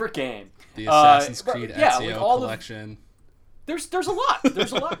game. The Assassin's but, Creed yeah, Ezio like all collection. There's a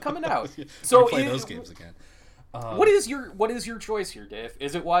lot coming out. So play those games again. what is your choice here, Dave?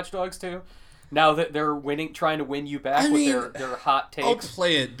 Is it Watch Dogs 2? Now that they're trying to win you back with their hot takes. I'll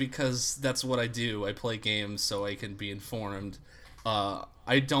play it because that's what I do. I play games so I can be informed.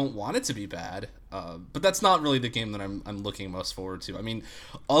 I don't want it to be bad, but that's not really the game that I'm looking most forward to. I mean,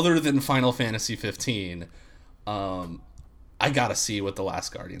 other than Final Fantasy 15, I gotta see what The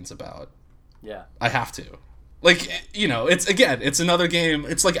Last Guardian's about. Yeah. I have to. Like, you know, it's another game.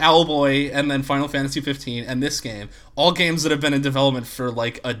 It's like Owlboy and then Final Fantasy 15 and this game. All games that have been in development for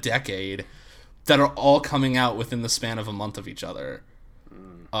like a decade that are all coming out within the span of a month of each other.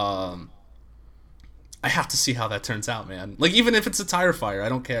 I have to see how that turns out, man. Like, even if it's a tire fire, I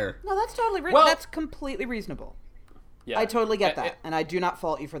don't care. No, that's totally Well- that's completely reasonable. Yeah. I totally get that, and I do not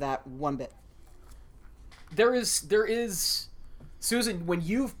fault you for that one bit. There is Susan, when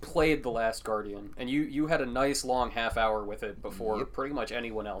you've played The Last Guardian, and you had a nice long half hour with it before pretty much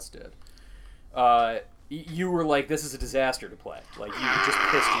anyone else did, you were like, this is a disaster to play. Like, it just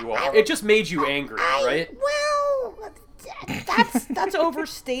pissed you off. It just made you angry, right? Well, that's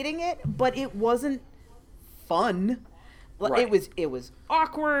overstating it, but it wasn't fun. Right. It was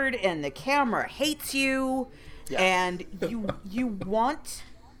awkward, and the camera hates you, Yeah. and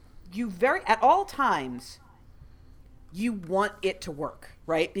at all times you want it to work,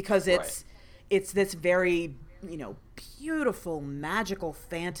 right? Because it's this very, beautiful, magical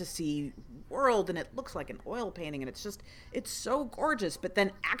fantasy world, and it looks like an oil painting, and it's so gorgeous. But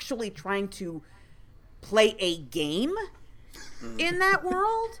then actually trying to play a game in that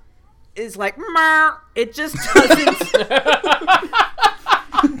world is like, it just doesn't.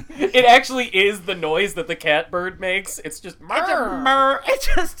 It actually is the noise that the catbird makes. It's just It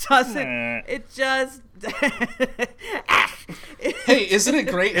just doesn't. It just. Hey, isn't it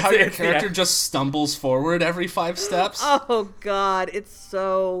great how your it's- character yeah. just stumbles forward every 5 steps? Oh God, it's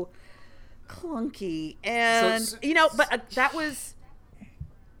so clunky, and So- but that was.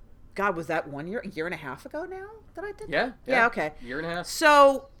 God, was that a year and a half ago now that I did? Yeah. Yeah. Okay. Year and a half.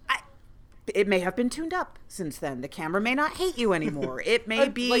 So it may have been tuned up since then. The camera may not hate you anymore. It may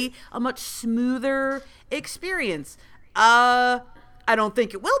be a much smoother experience. I don't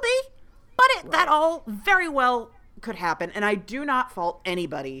think it will be, but that all very well could happen. And I do not fault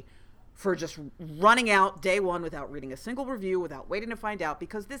anybody for just running out day one without reading a single review, without waiting to find out,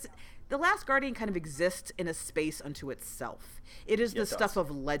 because The Last Guardian kind of exists in a space unto itself. It is the stuff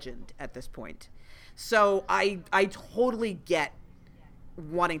of legend at this point. So I totally get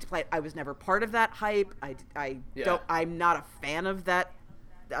wanting to play it. I was never part of that hype. I'm not a fan of that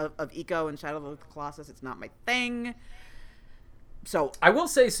of Eco and Shadow of the Colossus. It's not my thing. So I will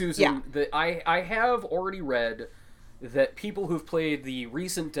say, Susan, Yeah. that I have already read that people who've played the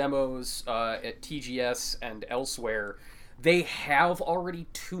recent demos at TGS and elsewhere, they have already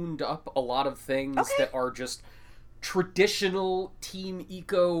tuned up a lot of things that are just traditional Team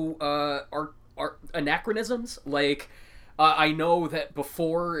Eco are anachronisms. Like, I know that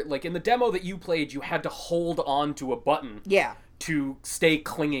before, like in the demo that you played, you had to hold on to a button yeah, to stay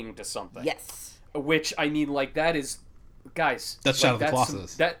clinging to something. yes, Which, I mean, like, that is... Guys, That's Shadow of the some-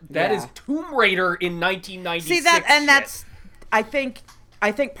 Colossus. That Yeah. is Tomb Raider in 1996. see that, and shit. that's. I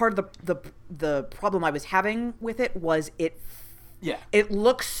think part of the problem I was having with it was yeah. it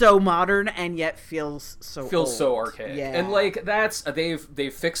looks so modern and yet feels so old. archaic. Yeah, And like that's they've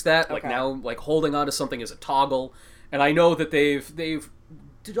fixed that. Like Okay. now, like holding on to something is a toggle, and I know that they've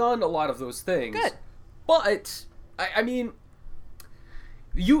done a lot of those things. Good. But I mean,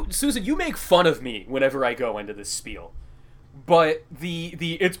 Susan, you make fun of me whenever I go into this spiel. but the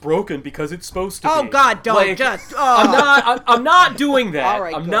it's broken because it's supposed to be. Oh God, don't Like, just. I'm not doing that. All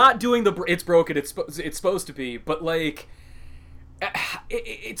right, I'm good. not doing it's broken. It's supposed to be. But like,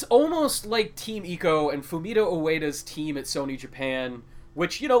 it's almost like Team Ico and Fumito Ueda's team at Sony Japan,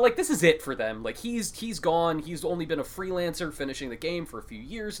 which, you know, like, this is it for them. Like, he's gone. He's only been a freelancer finishing the game for a few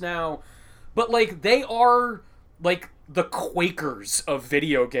years now. But like, they are like the Quakers of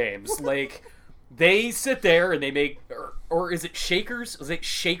video games. Like, they sit there and they make, or is it Shakers? Is it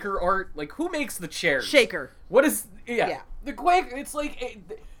Shaker art? Like, who makes the chairs? Shaker. What is, Yeah. The Quaker, it's like,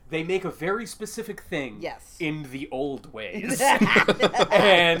 they make a very specific thing. Yes. In the old ways.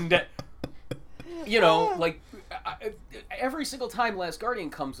 And, you know, like, every single time Last Guardian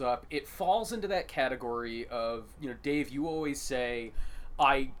comes up, it falls into that category of, you know, Dave, you always say,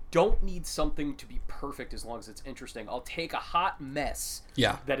 I don't need something to be perfect as long as it's interesting. I'll take a hot mess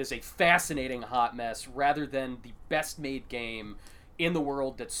that is a fascinating hot mess rather than the best made game in the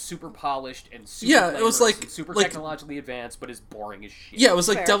world that's super polished and super it was like super technologically advanced, but is boring as shit. Yeah, it was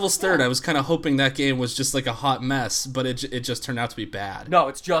like Fair. Devil's Third. I was kind of hoping that game was just like a hot mess, but it just turned out to be bad. No,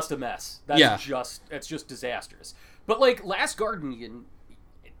 it's just a mess. Yeah. It's just disastrous. But like Last Guardian,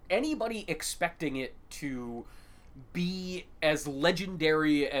 anybody expecting it to be as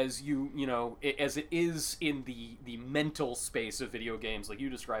legendary as you know, as it is in the mental space of video games, like you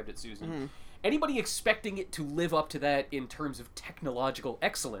described it, Susan. Mm-hmm. Anybody expecting it to live up to that in terms of technological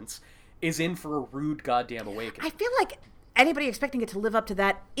excellence is in for a rude goddamn awakening. I feel like anybody expecting it to live up to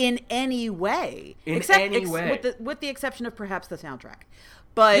that in any way, With the exception of perhaps the soundtrack,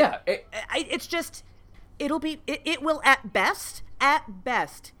 but Yeah, it's just it will at best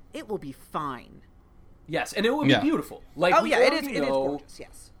it will be fine. Yes, and it will be beautiful. Like, Oh we yeah, it is already know, gorgeous.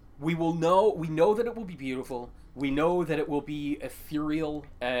 Yes. we know that it will be beautiful. We know that it will be ethereal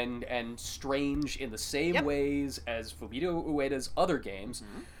and strange in the same ways as Fumito Ueda's other games.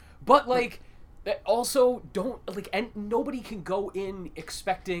 Mm-hmm. But like, also don't like, and nobody can go in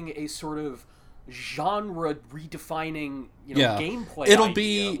expecting a sort of genre redefining, you know, gameplay. It'll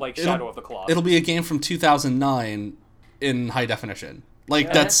idea, be like Shadow of the Colossus. It'll be a game from 2009 in high definition.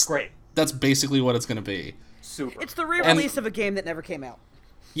 Like that's great. That's basically what it's going to be. Super. It's the re-release of a game that never came out.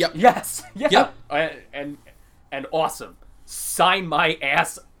 Yep. Yes. Yeah. Yep. And awesome. Sign my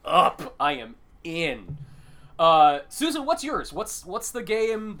ass up. I am in. Susan, what's yours? What's the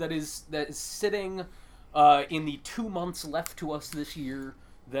game that is sitting in the 2 months left to us this year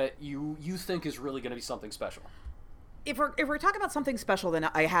that you think is really going to be something special? If we're talking about something special, then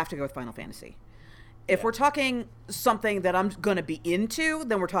I have to go with Final Fantasy. If we're talking something that I'm going to be into,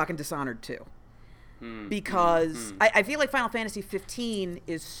 then we're talking Dishonored 2. Because I feel like Final Fantasy 15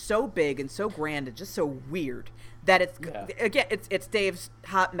 is so big and so grand and just so weird that it's Dave's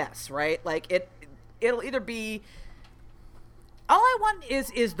hot mess, right? Like it'll either be, all I want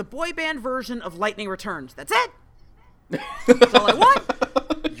is the boy band version of Lightning Returns. That's it. That's all I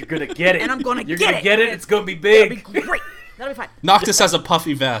want. You're gonna get it, and I'm gonna You're get gonna it. get it. It's gonna be big. It'll be great. That'll be fine. Noctis has a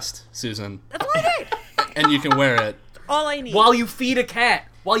puffy vest, Susan, That's all I need. and you can wear it. All I need. While you feed a cat.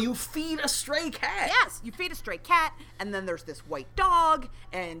 While you feed a stray cat. Yes, you feed a stray cat, and then there's this white dog,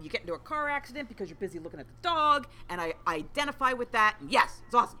 and you get into a car accident because you're busy looking at the dog, and I identify with that, and yes,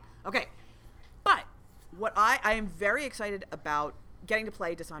 it's awesome. Okay, but what I am very excited about getting to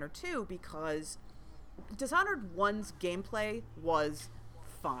play Dishonored 2 because Dishonored 1's gameplay was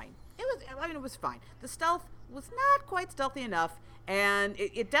fine. It was fine. The stealth was not quite stealthy enough, and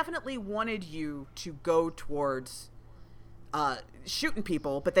it definitely wanted you to go towards shooting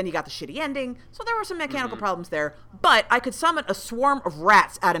people, but then you got the shitty ending, so there were some mechanical problems there. But I could summon a swarm of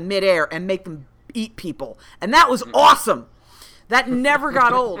rats out of midair and make them eat people, and that was awesome. That never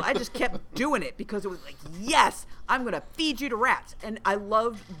got old. I just kept doing it because it was like, yes, I'm gonna feed you to rats. And I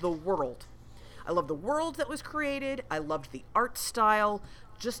loved the world. I loved the world that was created. I loved the art style.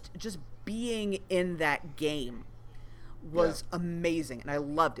 Just being in that game was amazing, and I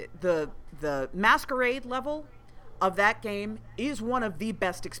loved it. The Masquerade level of that game is one of the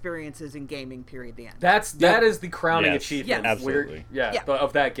best experiences in gaming, period, the end. That is the crowning Yes, achievement. yes. absolutely.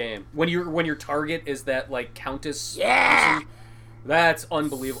 Of that game. When your target is that like countess Yeah! person, that's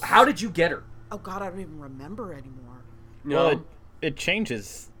unbelievable. How did you get her? Oh god, I don't even remember anymore. No. Well, it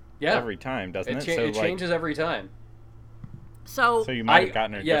changes every time, doesn't it? It changes every time. So you might have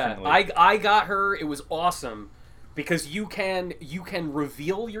gotten her differently. I got her. It was awesome because you can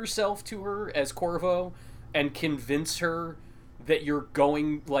reveal yourself to her as Corvo and convince her that you're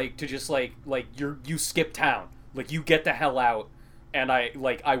going like to just like you skip town, like you get the hell out, and I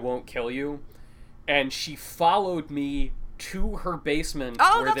won't kill you. And she followed me to her basement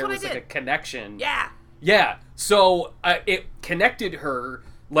where that's there what I was like did. a connection. Yeah. Yeah, so it connected her.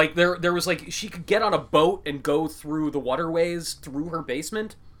 Like there was like she could get on a boat and go through the waterways through her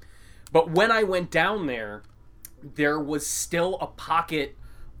basement. But when I went down there was still a pocket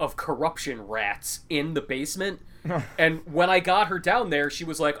of corruption rats in the basement. And when I got her down there, she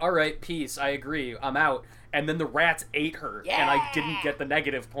was like, "All right, peace. I agree. I'm out." And then the rats ate her, and I didn't get the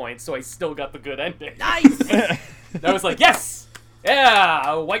negative points, so I still got the good ending. Nice. I was like, "Yes, yeah,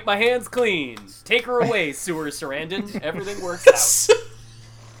 I'll wipe my hands clean. Take her away, Sewer Sarandon. Everything works out."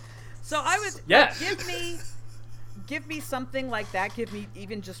 So I would give me something like that. Give me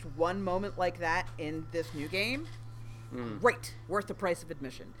even just one moment like that in this new game. Great, worth the price of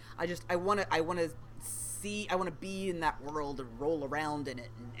admission. I want to be in that world and roll around in it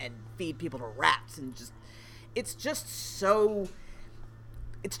and feed people to rats and it's just so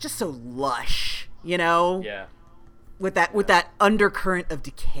lush, you know? Yeah. With that undercurrent of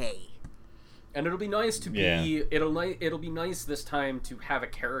decay. And it'll be nice to be it'll be nice this time to have a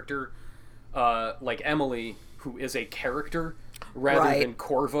character like Emily, who is a character rather than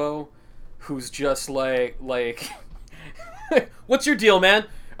Corvo, who's just like what's your deal, man?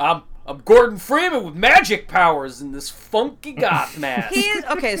 I'm Gordon Freeman with magic powers and this funky goth mask. He is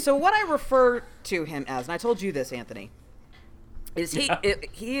okay. So what I refer to him as, and I told you this, Anthony, is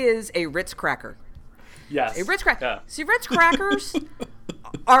he is a Ritz cracker. Yes, a Ritz cracker. Yeah. See, Ritz crackers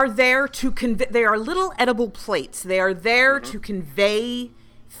are there to convey. They are little edible plates. They are there to convey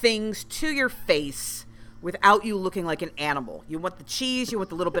things to your face without you looking like an animal. You want the cheese. You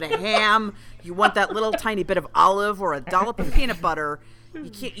want the little bit of ham. You want that little tiny bit of olive or a dollop of peanut butter. You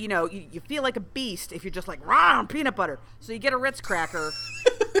can't, you feel like a beast if you're just like, rah, peanut butter. So you get a Ritz cracker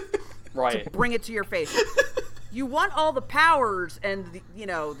to bring it to your face. You want all the powers and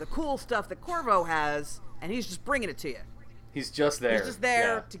the cool stuff that Corvo has, and he's just bringing it to you. He's just there. He's just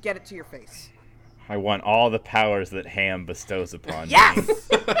there to get it to your face. I want all the powers that ham bestows upon me. Yes!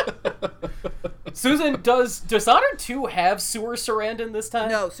 Susan, does Dishonored 2 have Sewer Sarandon this time?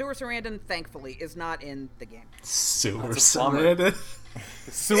 No, Sewer Sarandon, thankfully, is not in the game. Sewer Sarandon.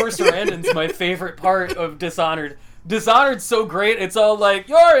 Sewer Sarandon's my favorite part of Dishonored. Dishonored's so great, it's all like,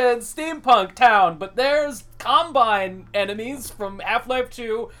 you're in Steampunk Town, but there's Combine enemies from Half-Life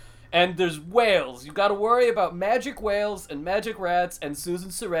 2, and there's whales. You gotta worry about magic whales and magic rats, and Susan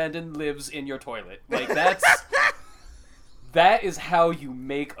Sarandon lives in your toilet. Like, that is how you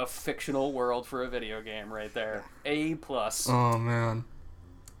make a fictional world for a video game right there. A+. Oh, man.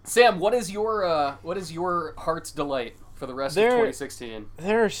 Sam, what is your heart's delight for the rest of 2016?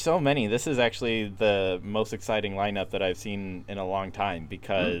 There are so many. This is actually the most exciting lineup that I've seen in a long time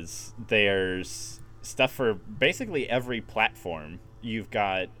because there's stuff for basically every platform. You've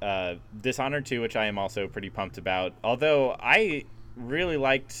got Dishonored 2, which I am also pretty pumped about. Although I really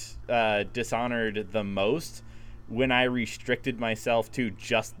liked Dishonored the most when I restricted myself to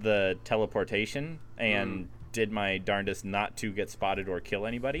just the teleportation and did my darndest not to get spotted or kill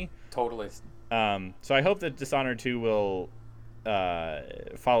anybody. Totally. So I hope that Dishonored 2 will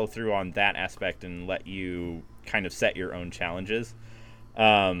follow through on that aspect and let you kind of set your own challenges.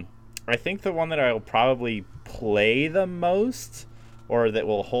 I think the one that I'll probably play the most or that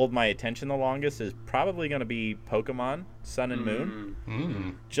will hold my attention the longest is probably going to be Pokemon Sun and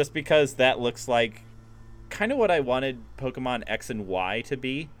Moon. Just because that looks like kind of what I wanted Pokemon X and Y to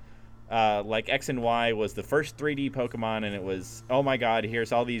be. Like X and Y was the first 3D Pokemon, and it was, oh my god,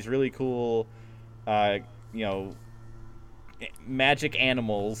 here's all these really cool, magic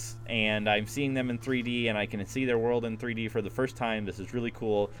animals, and I'm seeing them in 3D, and I can see their world in 3D for the first time. This is really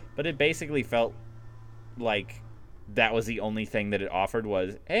cool. But it basically felt like that was the only thing that it offered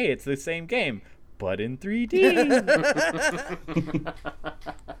was, hey, it's the same game, but in 3D.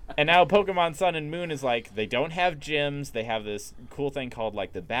 And now Pokemon Sun and Moon is like, they don't have gyms. They have this cool thing called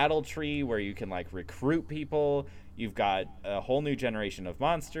like the battle tree where you can like recruit people. You've got a whole new generation of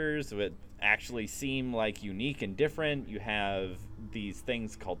monsters that actually seem like unique and different. You have these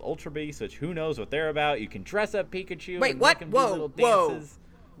things called Ultra Beasts, which who knows what they're about. You can dress up Pikachu. Wait, and what? Make him do little dances.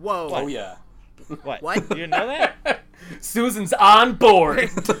 Whoa. Oh, yeah. What? What? You didn't know that? Susan's on board.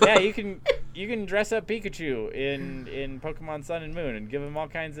 Yeah, you can dress up Pikachu in Pokemon Sun and Moon and give him all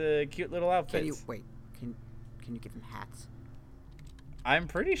kinds of cute little outfits. Can you give him hats? I'm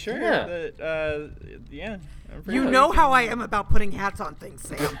pretty sure Yeah. that I'm pretty You sure. know how I am about putting hats on things,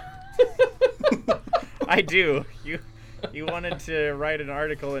 Sam. I do. You wanted to write an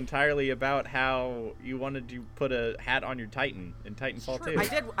article entirely about how you wanted to put a hat on your Titan in Titanfall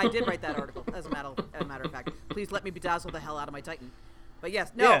 2. I did write that article, as a matter of fact. Please let me bedazzle the hell out of my Titan. But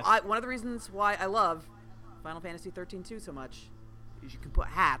yes, one of the reasons why I love Final Fantasy 13-2 so much is you can put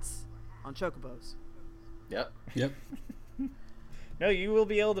hats on chocobos. Yep. Yep. No, you will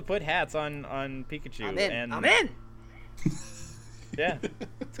be able to put hats on Pikachu. I'm in. And I'm in. Yeah,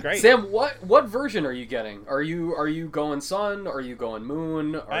 it's great. Sam, what version are you getting? Are you going Sun? Are you going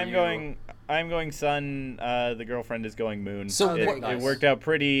Moon? I'm going Sun. The girlfriend is going Moon. So it nice. worked out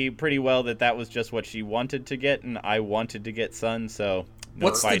pretty well that was just what she wanted to get, and I wanted to get Sun. So no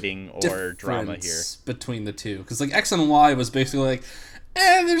What's fighting the or drama here. difference between the two? Because like X and Y was basically like,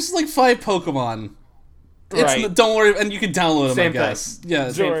 there's like 5 Pokemon. Right. Don't worry, and you can download them. Same I guess. thing. Yeah.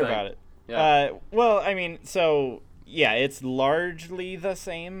 Don't Same worry thing. about it. Yeah. Well, I mean, so yeah, it's largely the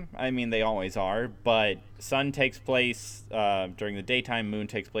same. I mean, they always are, but Sun takes place during the daytime, Moon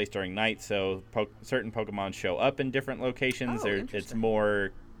takes place during night, so certain Pokemon show up in different locations. Oh, It's interesting.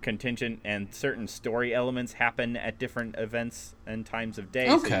 more contingent, and certain story elements happen at different events and times of day,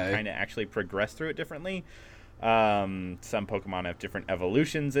 so you Okay. kind of actually progress through it differently. Some Pokemon have different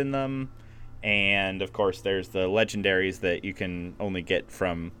evolutions in them. And, of course, there's the legendaries that you can only get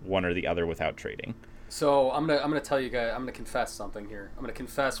from one or the other without trading. So I'm gonna tell you guys. I'm gonna confess something here. I'm gonna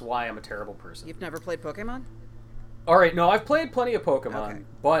confess why I'm a terrible person. You've never played Pokemon? All right, no, I've played plenty of Pokemon, Okay.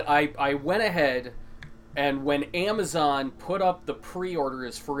 but I went ahead, and when Amazon put up the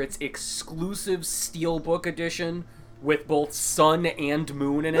pre-orders for its exclusive Steelbook edition with both Sun and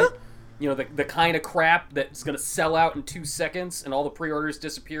Moon in it, you know, the kind of crap that's gonna sell out in 2 seconds, and all the pre-orders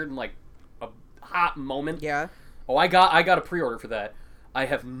disappeared in like a hot moment. Yeah. Oh, I got a pre-order for that. I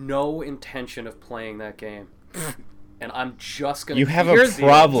have no intention of playing that game, and I'm just gonna. You have keep a it sealed.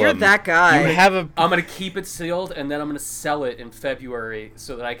 problem. You're that guy. You have a... I'm gonna keep it sealed, and then I'm gonna sell it in February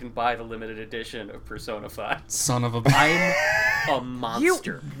so that I can buy the limited edition of Persona 5. Son of a. I'm a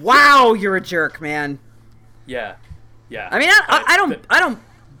monster. Wow, you're a jerk, man. Yeah. I mean, I don't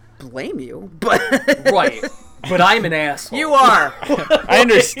blame you, but Right. But I'm an asshole. you are. I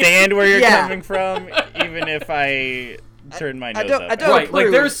understand where you're Yeah. coming from, even if I turn my I nose don't. up. I don't Right, approve,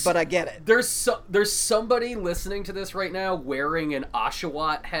 like, there's- but I get it. There's somebody listening to this right now wearing an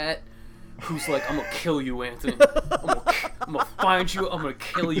Oshawott hat who's like, I'm gonna kill you, Anthony. I'm gonna find you. I'm gonna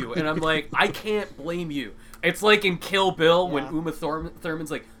kill you. And I'm like, I can't blame you. It's like in Kill Bill when Yeah. Uma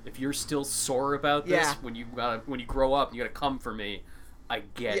Thurman's like, if you're still sore about this Yeah. when you grow up, you gotta come for me. I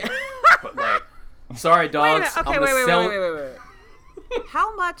get it. But like, sorry, Wait a dogs. minute. Okay, I'm gonna wait. sell.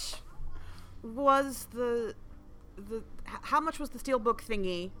 How much was the how much was the Steelbook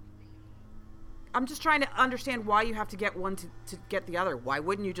thingy? I'm just trying to understand why you have to get one to get the other. Why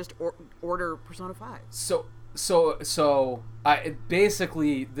wouldn't you just order Persona 5? So I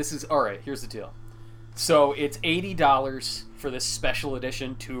basically this is all right. Here's the deal. So it's $80 for this special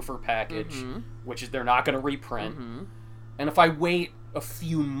edition 2 for package, which is they're not going to reprint. And if I wait a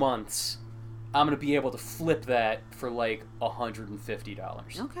few months, I'm going to be able to flip that for like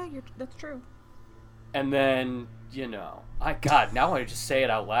 $150. Okay, that's true. And then, you know, now I just say it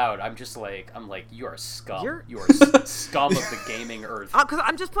out loud. I'm like, you are scum. You are scum of the gaming earth. Because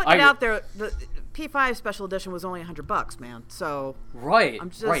I'm just putting it out there. The P5 special edition was only $100, man. So Right, I'm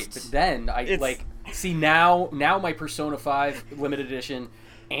just- right. But then see now my Persona 5 limited edition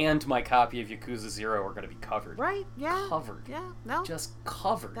and my copy of Yakuza 0 are going to be covered. right, yeah, Covered. yeah, no, Just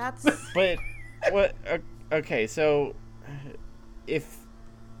covered. that's But what? Okay, so if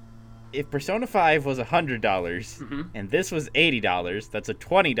Persona 5 was $100 and this was $80, that's a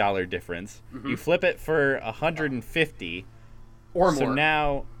 $20 difference. You flip it for $150 or So more.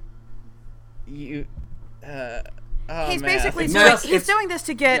 now you. he's man. basically It's doing, just- he's it's- doing this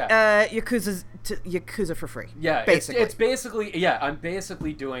to get yeah. Yakuza for free. Yeah, basically. it's basically I'm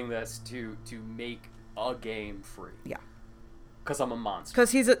basically doing this to make a game free. Yeah. Because I'm a monster.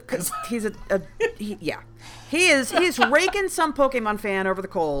 Because he's he's raking some Pokemon fan over the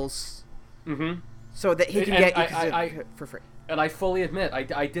coals, so that he can And get Yakuza I- for free. And I fully admit,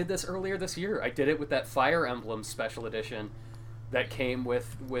 I did this earlier this year. I did it with that Fire Emblem special edition that came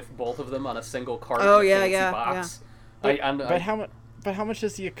with both of them on a single card. Oh, in a yeah, fancy yeah, box. But how much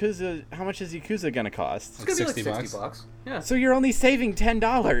is Yakuza? How much is Yakuza gonna cost? It's gonna be like $60. $60. Yeah. So you're only saving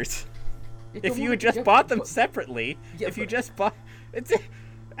 $10. If you had just bought them separately, if you just bought, it's.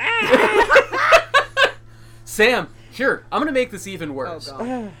 Sam, here, I'm gonna make this even worse. Oh,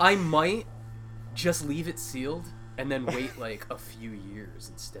 God. I might just leave it sealed and then wait like a few years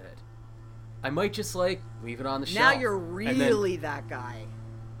instead. I might just like leave it on the Now shelf. you're and then- really that guy.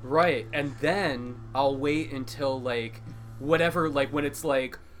 right, and then I'll wait until like whatever, like when it's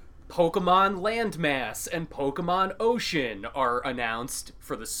like Pokemon Landmass and Pokemon Ocean are announced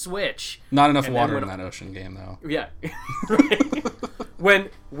for the Switch. Not enough And then water when- in that ocean game, though. Yeah.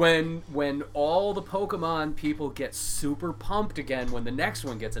 Right. When all the Pokemon people get super pumped again when the next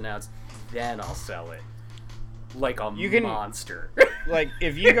one gets announced, then I'll sell it. like a You can- monster. Like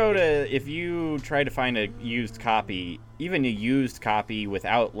if you try to find a used copy, even a used copy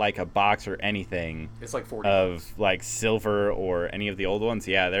without like a box or anything It's like 40 of like silver or any of the old ones,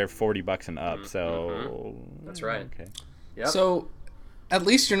 yeah, they're $40 and up. So That's right. Okay. Yep. So, at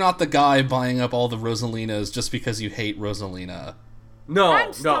least you're not the guy buying up all the Rosalinas just because you hate Rosalina. No,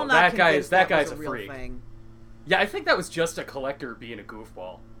 I'm still no, not that guy convinced is that was guy's a real freak. thing. Yeah, I think that was just a collector being a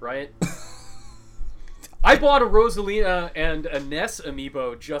goofball, right? I bought a Rosalina and a Ness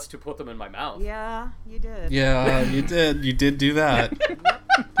amiibo just to put them in my mouth. Yeah, you did. Yeah, you did. You did do that.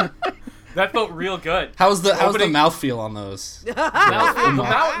 That felt real good. How's the Opening- mouthfeel on those? The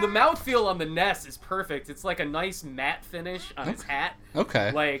mouthfeel on the Ness is perfect. It's like a nice matte finish on his hat.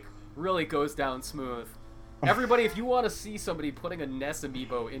 Okay. Like, really goes down smooth. Everybody, if you want to see somebody putting a Ness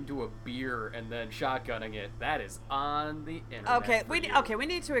amiibo into a beer and then shotgunning it, that is on the internet. Okay, for you. we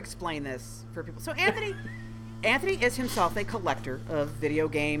need to explain this for people. So Anthony is himself a collector of video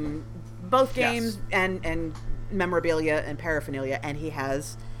game, both games and memorabilia and paraphernalia, and he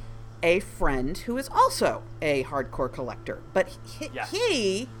has a friend who is also a hardcore collector. But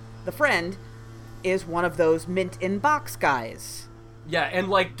he, the friend, is one of those mint in box guys. Yeah, and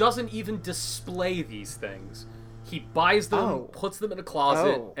like doesn't even display these things. He buys them, puts them in a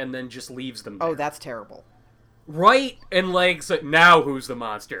closet, and then just leaves them there. Oh, that's terrible. Right? And like, so now who's the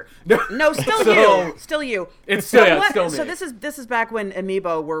monster? No, still So- you. Still you. It's So still, it's still me. So this is back when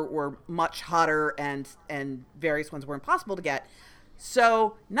amiibo were much hotter and various ones were impossible to get.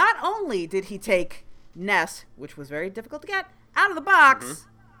 So not only did he take Ness, which was very difficult to get, out of the box,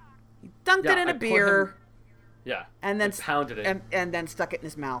 he dunked it in I a put beer, him- yeah, and then pounded it. and then stuck it in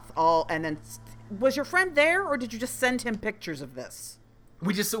his mouth. Was your friend there, or did you just send him pictures of this?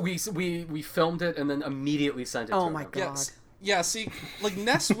 We just we filmed it and then immediately sent it to Oh him. my God. Yes. Yeah, see, like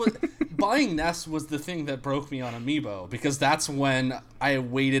Ness was buying Ness was the thing that broke me on Amiibo, because that's when I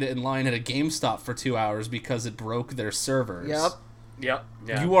waited in line at a GameStop for 2 hours because it broke their servers. Yep. Yep.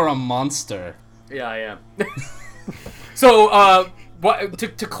 Yeah. You are a monster. Yeah, I am. So,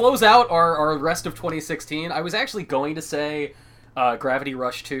 to close out our rest of 2016, I was actually going to say Gravity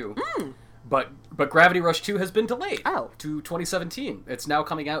Rush 2. But Gravity Rush 2 has been delayed to 2017. It's now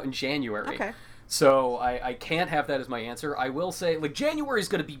coming out in January. Okay. So I can't have that as my answer. I will say, like, January is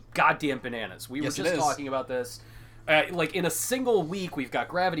going to be goddamn bananas. We Yes, were it just is. talking about this. Like, in a single week, we've got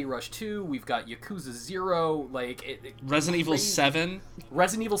Gravity Rush 2, we've got Yakuza 0, like... Resident Evil 7.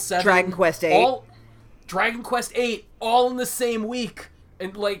 Resident Evil 7. Dragon Quest 8. Dragon Quest 8, all in the same week.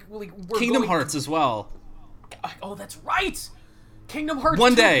 And, like we're Kingdom going... Hearts as well. Oh, that's right! Kingdom Hearts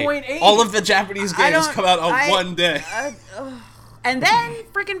One day. 2.8. All of the Japanese I games don't- come out on I- one day. And then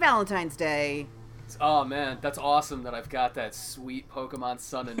freaking Valentine's Day. Oh man, that's awesome that I've got that sweet Pokemon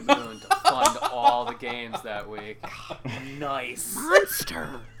Sun and Moon to fund all the games that week. Nice.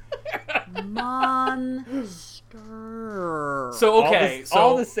 Monster. So okay,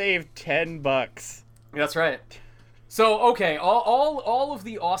 all the saved $10. That's right. So okay, all of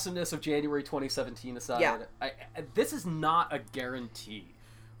the awesomeness of January 2017 aside, this is not a guarantee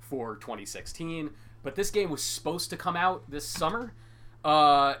for 2016, but this game was supposed to come out this summer.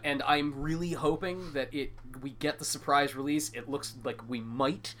 And I'm really hoping that we get the surprise release. It looks like we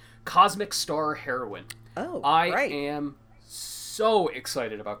might. Cosmic Star Heroine. I am so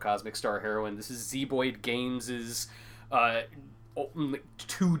excited about Cosmic Star Heroine. This is Zeboyd Games'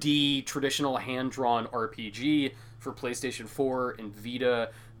 2D traditional hand-drawn RPG for PlayStation 4 and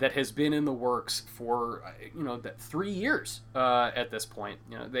Vita that has been in the works for 3 years at this point.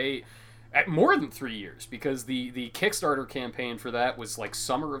 At more than 3 years, because the Kickstarter campaign for that was like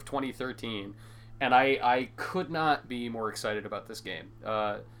summer of 2013, and I could not be more excited about this game.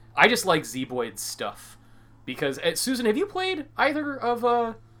 I just like Zeboyd's stuff, because Susan, have you played either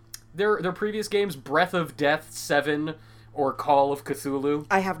of their previous games, Breath of Death 7 or Call of Cthulhu?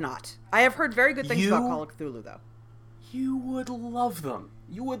 I have not. I have heard very good things about Call of Cthulhu, though. You would love them.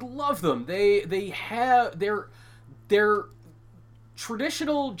 You would love them. They have their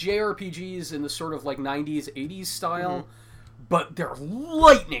traditional JRPGs in the sort of like 90s, 80s style, but they're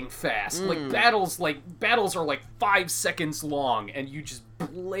lightning fast. Like battles are like 5 seconds long, and you just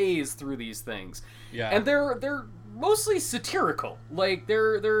blaze through these things. Yeah. And they're mostly satirical. Like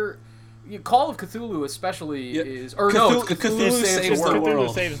they're Call of Cthulhu especially is, or no, it's Cthulhu saves the world.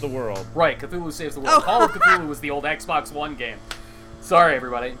 Cthulhu saves the world. Right, Cthulhu Saves the World. Call of Cthulhu was the old Xbox One game. Sorry,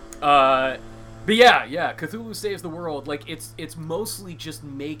 everybody. But yeah, Cthulhu Saves the World. Like, it's mostly just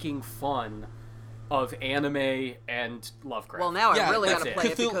making fun of anime and Lovecraft. Well, now I really that's gotta it.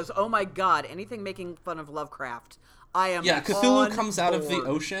 play it because, oh my god, anything making fun of Lovecraft, I am Yeah, Cthulhu on comes out of the board.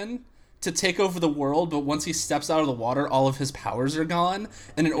 ocean to take over the world, but once he steps out of the water, all of his powers are gone.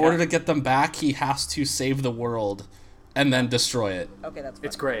 And in order to get them back, he has to save the world and then destroy it. Okay, that's funny.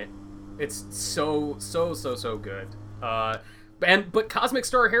 It's great. It's so good. But Cosmic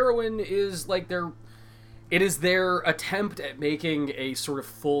Star Heroine is like it is their attempt at making a sort of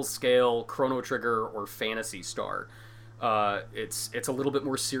full-scale Chrono Trigger or Phantasy Star. It's a little bit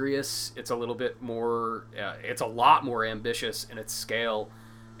more serious. It's a little bit more. It's a lot more ambitious in its scale,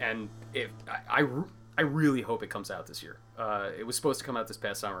 and I really hope it comes out this year. It was supposed to come out this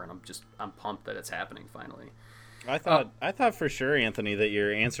past summer, and I'm pumped that it's happening finally. I thought for sure, Anthony, that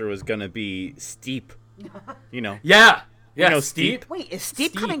your answer was gonna be Steep. You know. Yeah. Steep. Wait, is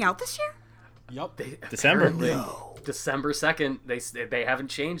Steep coming out this year? Yup. December. December 2nd. They haven't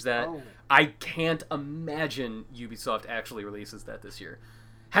changed that. Oh. I can't imagine Ubisoft actually releases that this year.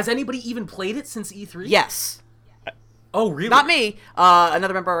 Has anybody even played it since E3? Yes. Oh, really? Not me.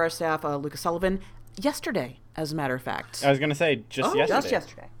 Another member of our staff, Lucas Sullivan, yesterday, as a matter of fact. I was gonna say just yesterday. Just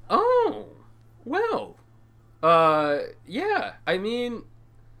yesterday. Oh, well. Yeah. I mean,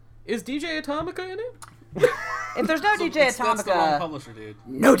 is DJ Atomica in it? If there's no DJ That's the wrong Atomica, publisher, dude.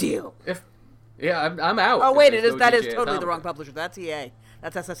 no deal. I'm out. Oh if wait, there's no that is DJ totally Atomica. the wrong publisher. That's EA.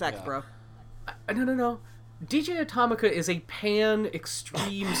 That's SSX, bro. No. DJ Atomica is a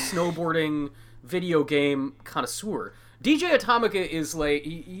pan-extreme snowboarding video game connoisseur. DJ Atomica is like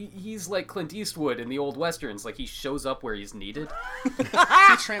he's like Clint Eastwood in the old westerns. Like he shows up where he's needed. He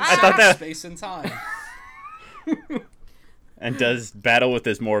transcends space and time. And does battle with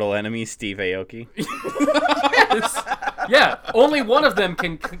his mortal enemy, Steve Aoki. Yes. Yeah, only one of them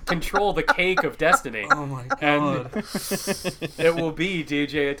can control the cake of destiny. Oh my god. And it will be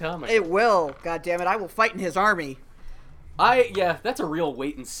DJ Atomica. It will. God damn it! I will fight in his army. That's a real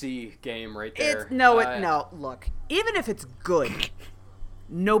wait and see game right there. No. Look, even if it's good,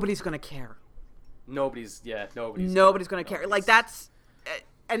 nobody's gonna care. Nobody's Gonna care. Like that's,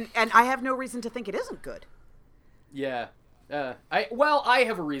 and I have no reason to think it isn't good. Yeah. I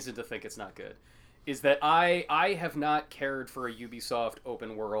have a reason to think it's not good. Is that I have not cared for a Ubisoft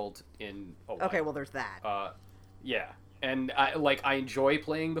open world in a while. Okay, well there's that. Yeah. And I enjoy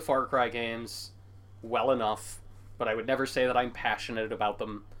playing the Far Cry games well enough, but I would never say that I'm passionate about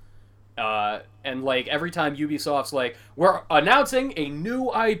them. And like every time Ubisoft's like, we're announcing a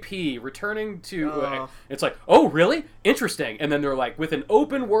new IP returning to it's like, oh really? Interesting. And then they're like, with an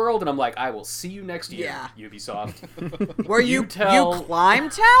open world, and I'm like, I will see you next year, Ubisoft. Where you climb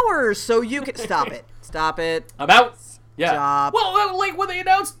towers so you can stop it. I'm out. Yeah. Stop. Well, like when they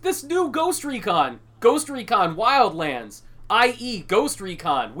announced this new Ghost Recon Wildlands, i.e. Ghost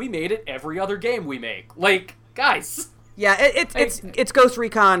Recon, we made it every other game we make. Like, guys. Yeah, it's Ghost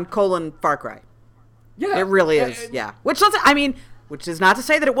Recon : Far Cry. Yeah, it really is. Yeah, which is not to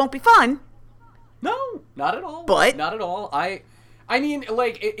say that it won't be fun. No, not at all. But not at all. I mean,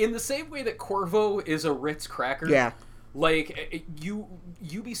 like in the same way that Corvo is a Ritz cracker. Yeah. Like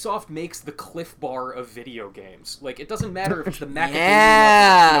Ubisoft makes the Cliff Bar of video games. Like it doesn't matter if it's the macadamia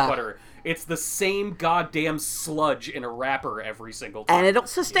nut or peanut butter. It's the same goddamn sludge in a wrapper every single time. And it'll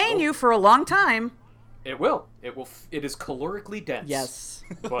sustain you for a long time. It will. It is calorically dense. Yes.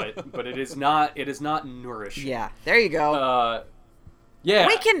 But it is not nourishing. Yeah. There you go. Yeah.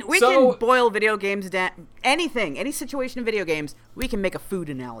 We can boil video games down. Anything, any situation in video games, we can make a food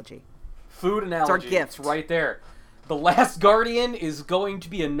analogy. Food analogy. It's our gift. It's right there. The Last Guardian is going to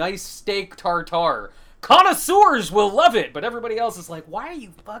be a nice steak tartare. Connoisseurs will love it, but everybody else is like, why are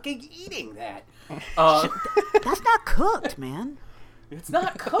you fucking eating that? That's not cooked, man. It's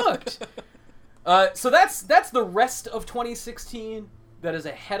not cooked. So that's the rest of 2016 that is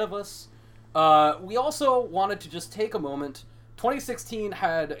ahead of us. We also wanted to just take a moment. 2016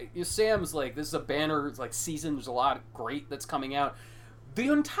 had Sam's like, this is a banner like season. There's a lot of great that's coming out.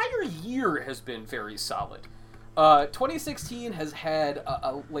 The entire year has been very solid. 2016 has had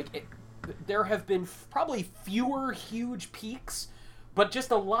there have been probably fewer huge peaks, but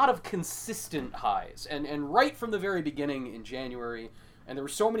just a lot of consistent highs. And right from the very beginning in January, and there were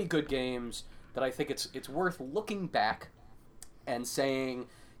so many good games that I think it's worth looking back and saying,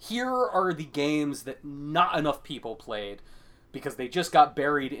 here are the games that not enough people played because they just got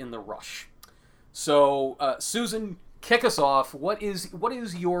buried in the rush. So, Susan, kick us off. What is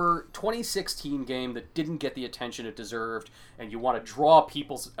your 2016 game that didn't get the attention it deserved, and you want to draw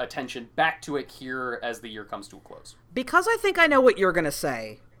people's attention back to it here as the year comes to a close? Because I think I know what you're gonna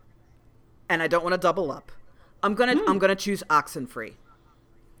say, and I don't want to double up. I'm gonna choose Oxenfree.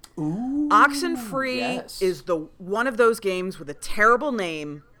 Ooh, Oxenfree is one of those games with a terrible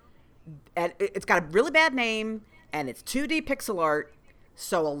name, and it's got a really bad name, and it's 2D pixel art,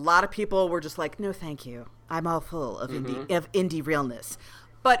 So a lot of people were just like, no, thank you. I'm all full of indie realness.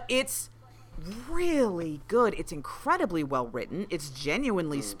 But it's really good. It's incredibly well written. It's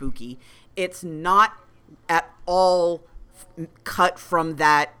genuinely spooky. It's not at all cut from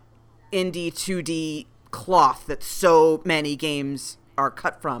that indie 2D cloth that so many games are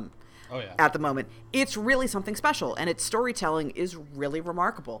cut from at the moment. It's really something special, and its storytelling is really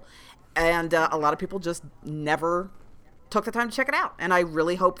remarkable. And a lot of people just never took the time to check it out. And I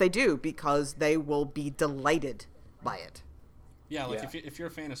really hope they do, because they will be delighted by it. Yeah, like if you're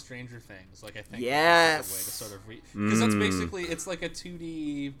a fan of Stranger Things, like I think yes, that's a good way to sort of because that's basically, it's like a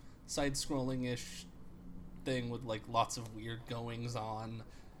 2D side-scrolling-ish thing with like lots of weird goings on.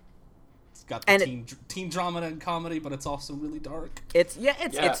 It's got the teen drama and comedy, but it's also really dark. It's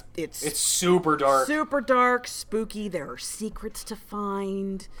super dark, super dark, spooky. There are secrets to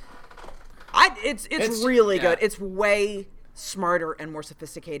find. It's really good. It's way smarter and more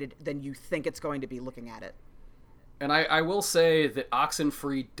sophisticated than you think it's going to be looking at it. And I will say that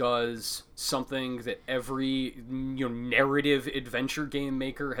Oxenfree does something that every narrative adventure game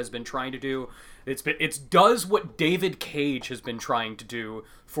maker has been trying to do. It does what David Cage has been trying to do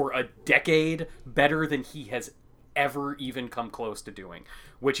for a decade better than he has ever even come close to doing,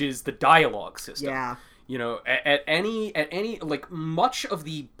 which is the dialogue system. Yeah. At any like, much of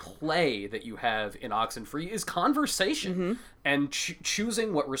the play that you have in Oxenfree is conversation and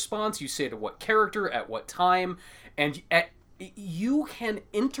choosing what response you say to what character at what time, and you can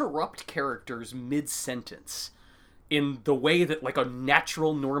interrupt characters mid-sentence in the way that like a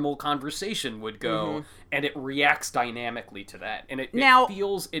natural, normal conversation would go, and it reacts dynamically to that, and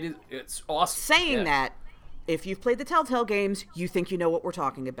it's awesome. Saying that, if you've played the Telltale games, you think you know what we're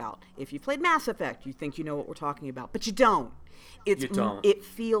talking about. If you've played Mass Effect, you think you know what we're talking about, but you don't. It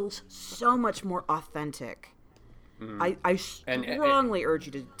feels so much more authentic. I strongly urge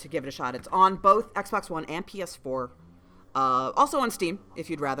you to give it a shot. It's on both Xbox One and PS4. Also on Steam, if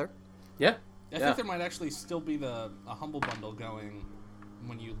you'd rather. Yeah. I think there might actually still be a Humble Bundle going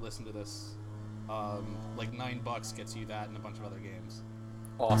when you listen to this. Like $9 gets you that and a bunch of other games.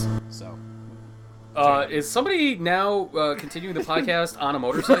 Awesome. So... is somebody now continuing the podcast on a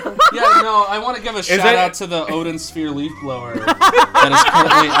motorcycle? Yeah, no, I want to give a shout out to the Odin Sphere leaf blower that is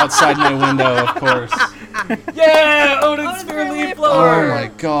currently outside my window, of course. Yeah, Odin Sphere leaf blower! Oh my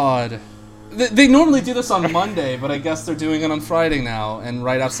god. They normally do this on Monday, but I guess they're doing it on Friday now, and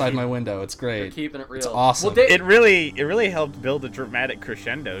right outside my window. It's great. They're keeping it real. It's awesome. Well, it really helped build a dramatic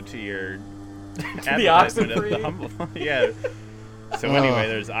crescendo to your the Oxenfree. The Humble. Yeah. So anyway,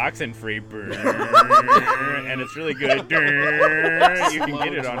 there's Oxenfree, and it's really good. You can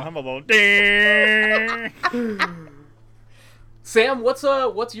get it on Humble Bundle. Sam, what's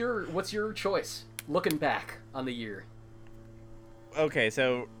your choice? Looking back on the year. Okay,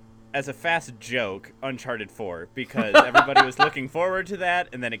 so as a fast joke, Uncharted 4, because everybody was looking forward to that,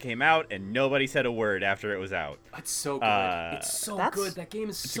 and then it came out, and nobody said a word after it was out. It's so good. It's so good. That game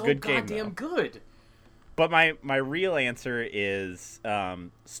is so goddamn good. But my real answer is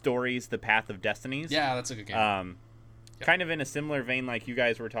Stories, The Path of Destinies. Yeah, that's a good game. Kind of in a similar vein like you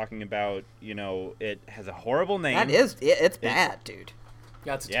guys were talking about, it has a horrible name. It's bad, dude.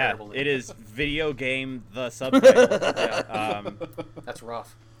 Yeah, it's a terrible name. It is Video Game The Subtitle. That's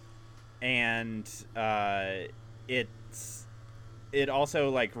rough. And it also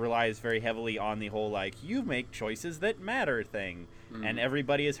like relies very heavily on the whole like you make choices that matter thing. And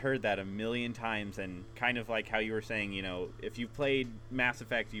everybody has heard that a million times, and kind of like how you were saying, if you've played Mass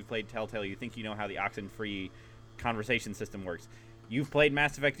Effect, you've played Telltale, you think you know how the Oxenfree conversation system works. You've played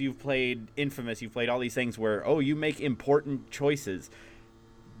Mass Effect, you've played Infamous, you've played all these things where, you make important choices.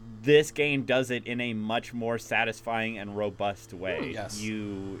 This game does it in a much more satisfying and robust way. Yes.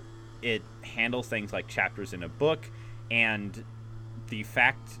 It handles things like chapters in a book, and the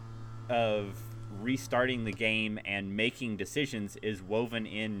fact of restarting the game and making decisions is woven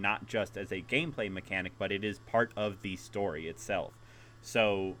in not just as a gameplay mechanic, but it is part of the story itself.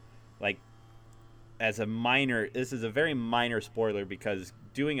 So, like, this is a very minor spoiler because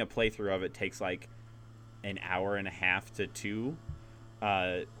doing a playthrough of it takes like an hour and a half to 2.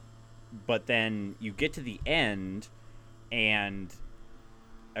 But then you get to the end, and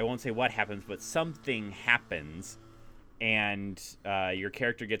I won't say what happens, but something happens, and your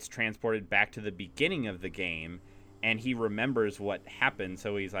character gets transported back to the beginning of the game, and he remembers what happened.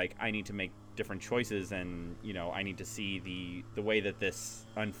 So he's like, I need to make different choices, and I need to see the way that this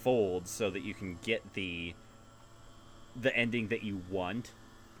unfolds so that you can get the ending that you want.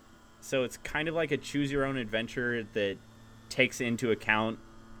 So it's kind of like a choose your own adventure that takes into account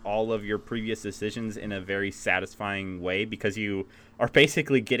all of your previous decisions in a very satisfying way, because you are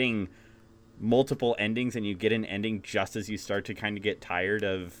basically getting multiple endings, and you get an ending just as you start to kind of get tired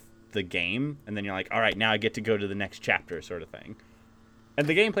of the game, and then you're like, all right, now I get to go to the next chapter, sort of thing. And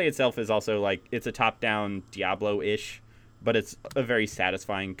the gameplay itself is also like, it's a top-down Diablo-ish, but it's a very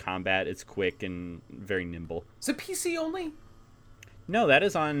satisfying combat. It's quick and very nimble. Is it PC only? No, that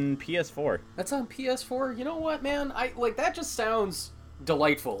is on PS4. That's on PS4. You know what, man? That just sounds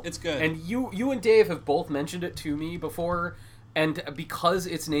delightful. It's good. And you and Dave have both mentioned it to me before, and because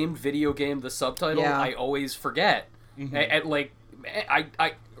it's named Video Game the Subtitle, Yeah. I always forget.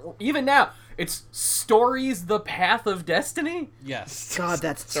 I even now, it's Stories the Path of Destiny? Yes. God,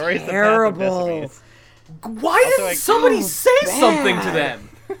 that's Stories the Path of terrible. Destiny. Why didn't like, somebody say bad. something to them?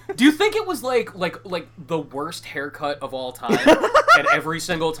 Do you think it was like the worst haircut of all time, and every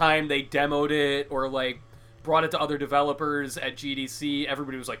single time they demoed it or like brought it to other developers at GDC,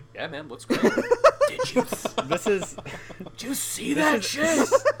 everybody was like, "Yeah, man, looks great." Did you see that shit?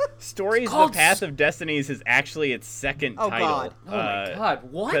 Stories the called Path of Destinies is actually its second Oh, title. God. Oh my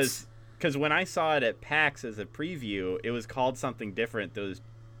god, what? Because when I saw it at PAX as a preview, it was called something different that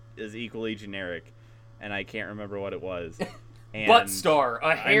is equally generic, and I can't remember what it was. And Butt Star,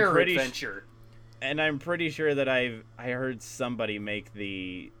 a hair pretty adventure. and I'm pretty sure that I heard somebody make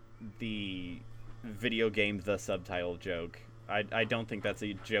the video game the subtitle joke. I don't think that's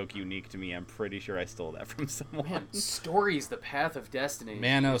a joke unique to me. I'm pretty sure I stole that from someone. Man, Stories the Path of Destiny.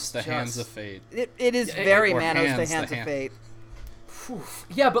 Manos, the Just- Hands of Fate. It is very or Manos, Hands, the Hands the of hand. Fate.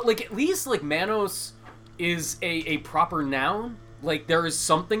 Yeah, but like at least like Manos is a proper noun. Like there is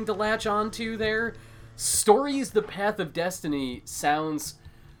something to latch onto there. Stories the Path of Destiny sounds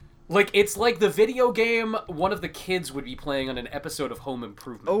like it's like the video game one of the kids would be playing on an episode of Home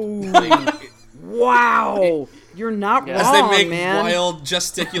Improvement. Oh, wow! You're not Yeah. wrong, As they make man. wild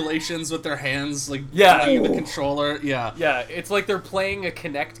gesticulations with their hands, like Yeah. playing the controller. Yeah. Yeah, it's like they're playing a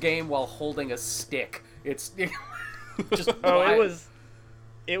Kinect game while holding a stick. It's just wild.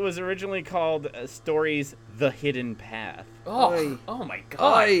 It was originally called Stories the Hidden Path. Oh, Oy. oh my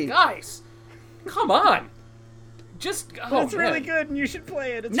god, Oy. guys, come on! Just It's really man. good, and you should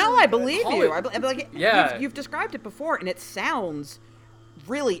play it. It's No, really I good. believe Call you. it- Yeah. Yeah. You've described it before, and it sounds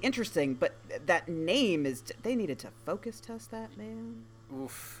really interesting. But that name is. They needed to focus test that, man.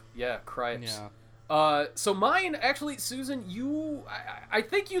 Oof, yeah, cripes. Yeah. So mine actually, Susan, I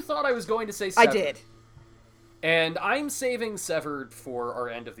think you thought I was going to say I Severed. did. And I'm saving Severed for our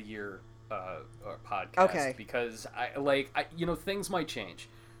end of the year podcast. Okay. Because things might change.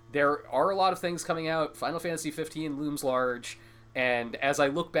 There are a lot of things coming out. Final Fantasy 15 looms large, and as I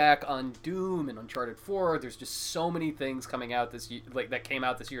look back on Doom and Uncharted 4, there's just so many things coming out this year, that came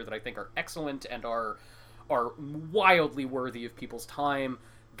out this year that I think are excellent and are wildly worthy of people's time.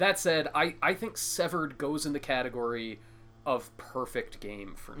 That said, I think Severed goes in the category of perfect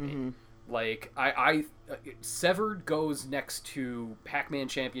game for me. Like I Severed goes next to Pac-Man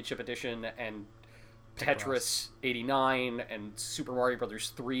Championship Edition and Tetris 89 and Super Mario Brothers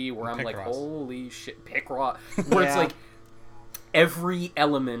 3, where I'm like, Picross. holy shit, Picross, where it's Yeah. like every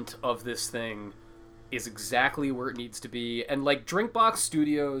element of this thing is exactly where it needs to be. And like Drinkbox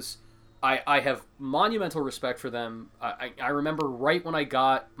Studios, I have monumental respect for them. I remember right when I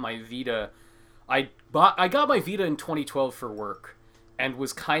got my Vita, I got my Vita in 2012 for work, and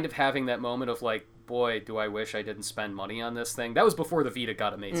was kind of having that moment of like, boy, do I wish I didn't spend money on this thing. That was before the Vita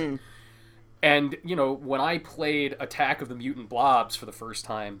got amazing. And, when I played Attack of the Mutant Blobs for the first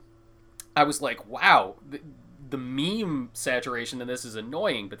time, I was like, wow, the meme saturation in this is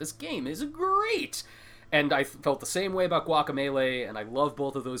annoying, but this game is great. And I felt the same way about Guacamelee, and I love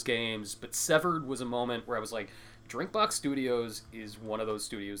both of those games, but Severed was a moment where I was like, Drinkbox Studios is one of those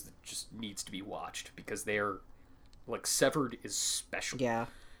studios that just needs to be watched, because they're, like, Severed is special. Yeah.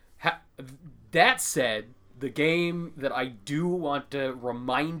 That said, the game that I do want to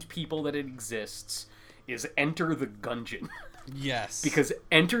remind people that it exists is Enter the Gungeon. Yes. Because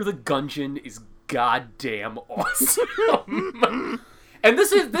Enter the Gungeon is goddamn awesome. And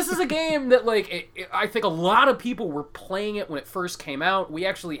this is a game that, like, I think a lot of people were playing it when it first came out. We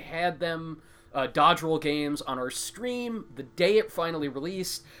actually had them, Dodge Roll Games, on our stream the day it finally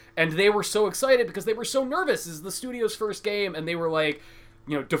released, and they were so excited because they were so nervous. This is the studio's first game, and they were like,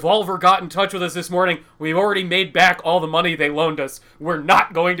 Devolver got in touch with us this morning. We've already made back all the money they loaned us. We're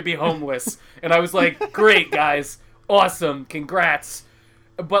not going to be homeless. And I was like, great, guys. Awesome. Congrats.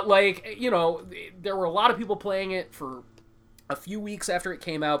 But, like, there were a lot of people playing it for a few weeks after it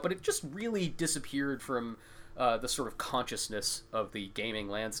came out, but it just really disappeared from the sort of consciousness of the gaming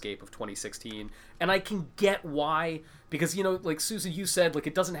landscape of 2016, and I can get why, because, you know, like Susan, you said, like,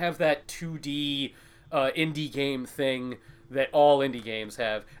 it doesn't have that 2D indie game thing that all indie games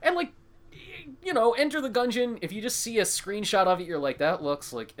have, and, like, you know, Enter the Gungeon, if you just see a screenshot of it, you're like, that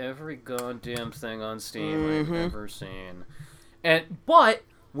looks like every goddamn thing on Steam I've ever seen. But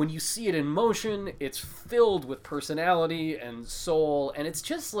when you see it in motion, it's filled with personality and soul, and it's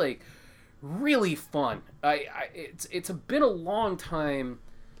just, like, really fun. It's been a long time.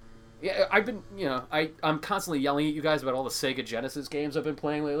 Yeah, I've been, you know, I'm constantly yelling at you guys about all the Sega Genesis games I've been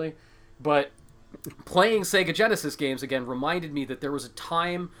playing lately, but playing Sega Genesis games again reminded me that there was a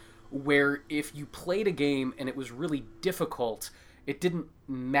time where if you played a game and it was really difficult, it didn't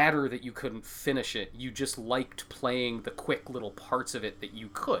matter that you couldn't finish it. You just liked playing the quick little parts of it that you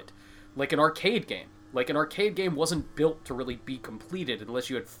could. Like an arcade game. Like, an arcade game wasn't built to really be completed unless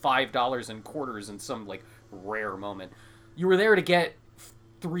you had $5 in quarters in some, like, rare moment. You were there to get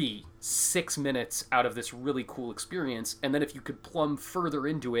 6 minutes out of this really cool experience, and then if you could plumb further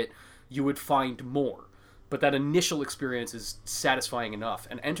into it, you would find more. But that initial experience is satisfying enough,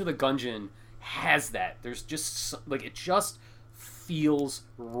 and Enter the Gungeon has that. There's just, like, it just feels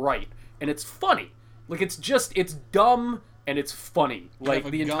right, and it's funny. Like, it's dumb, and it's funny. Like,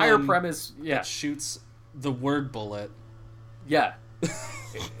 the entire premise, that shoots the word bullet. Yeah.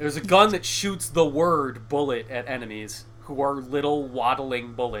 There's a gun that shoots the word bullet at enemies, who are little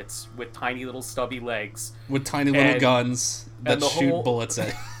waddling bullets with tiny little stubby legs. With tiny little guns that shoot bullets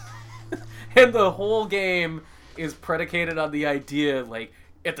at. And the whole game is predicated on the idea, like,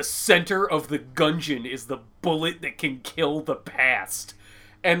 at the center of the gungeon is the bullet that can kill the past.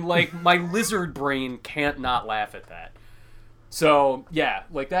 And, like, my lizard brain can't not laugh at that. So, yeah,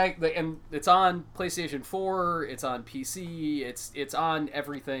 like that, and it's on PlayStation 4, it's on PC, it's on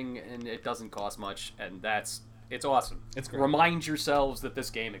everything, and it doesn't cost much, and it's awesome. It's great. Remind yourselves that this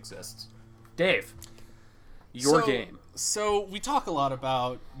game exists. Dave, your game. So, we talk a lot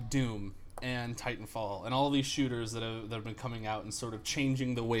about Doom and Titanfall and all these shooters that have been coming out and sort of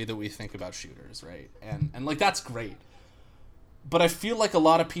changing the way that we think about shooters, right? And like, that's great. But I feel like a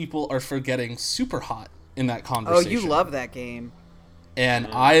lot of people are forgetting Superhot in that conversation. Oh, you love that game. And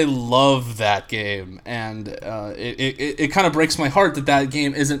I love that game. And it kind of breaks my heart that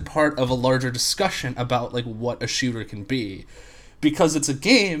game isn't part of a larger discussion about, like, what a shooter can be. Because it's a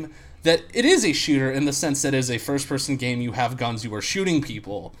game that it is a shooter in the sense that it is a first-person game. You have guns, you are shooting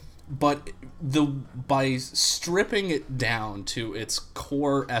people. But by stripping it down to its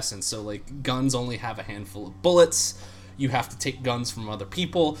core essence, so, like, guns only have a handful of bullets. You have to take guns from other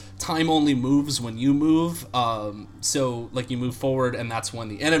people. Time only moves when you move. So, like, you move forward, and that's when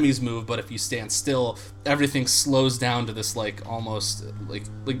the enemies move. But if you stand still, everything slows down to this, like, almost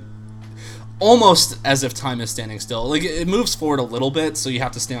as if time is standing still. Like, it moves forward a little bit, so you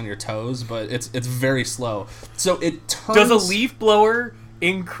have to stay on your toes. But it's very slow. So it turns. Does a leaf blower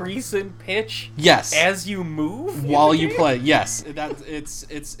increase in pitch? Yes. As you move while you play? Yes.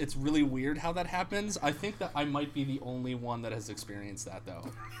 It's really weird how that happens. I think that I might be the only one that has experienced that, though.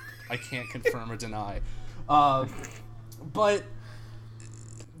 I can't confirm or deny. But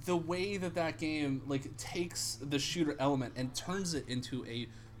the way that game, like, takes the shooter element and turns it into a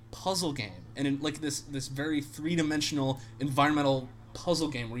puzzle game, and in, like, this very three-dimensional environmental puzzle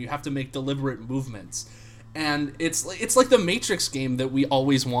game where you have to make deliberate movements. And it's like the Matrix game that we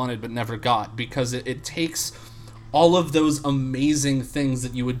always wanted but never got, because it takes all of those amazing things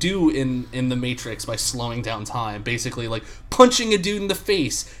that you would do in the Matrix by slowing down time. Basically, like, punching a dude in the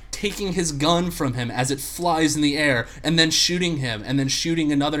face, taking his gun from him as it flies in the air, and then shooting him, and then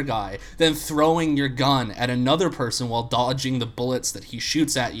shooting another guy, then throwing your gun at another person while dodging the bullets that he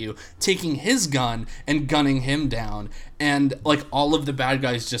shoots at you, taking his gun and gunning him down, and, like, all of the bad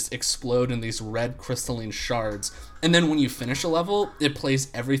guys just explode in these red crystalline shards. And then when you finish a level, it plays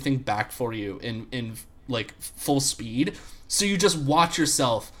everything back for you in like, full speed. So you just watch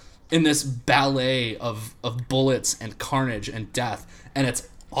yourself in this ballet of bullets and carnage and death, and it's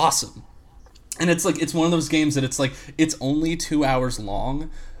awesome. And it's like, it's one of those games that it's like, it's only 2 hours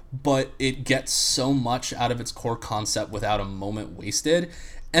long, but it gets so much out of its core concept without a moment wasted.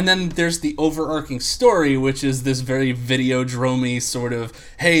 And then there's the overarching story, which is this very Videodrome-y sort of,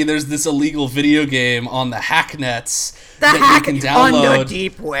 hey, there's this illegal video game on the hacknets that you can download. On the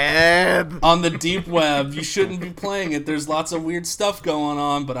deep web. On the deep web. You shouldn't be playing it. There's lots of weird stuff going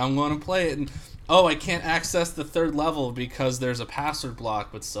on, but I'm going to play it. And oh, I can't access the third level because there's a password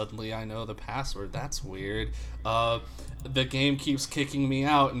block, but suddenly I know the password. That's weird. The game keeps kicking me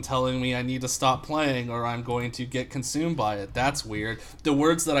out and telling me I need to stop playing or I'm going to get consumed by it. That's weird. The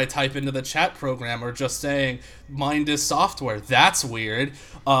words that I type into the chat program are just saying mind is software. That's weird.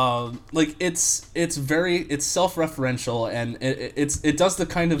 Like it's self-referential, and it does the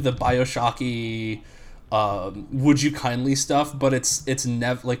kind of the BioShocky would you kindly stuff, but it's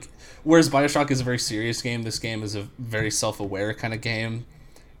never like, whereas BioShock is a very serious game, this game is a very self-aware kind of game.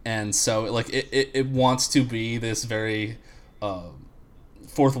 And so, like, it wants to be this very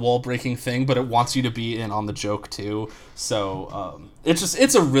fourth wall breaking thing, but it wants you to be in on the joke too. So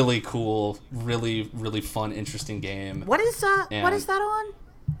it's a really cool, really really fun, interesting game. What is that on?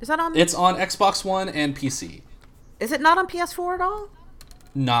 Is that on? It's on Xbox One and PC. Is it not on PS4 at all?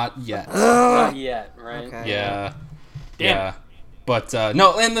 Not yet. Not yet, right? Okay. Yeah. Damn. Yeah. But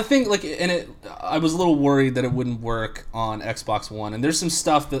no, and the thing, like, I was a little worried that it wouldn't work on Xbox One, and there's some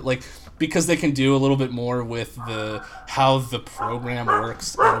stuff that, like, because they can do a little bit more with how the program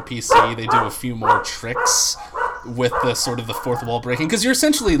works on a PC, they do a few more tricks with the sort of the fourth wall breaking, because you're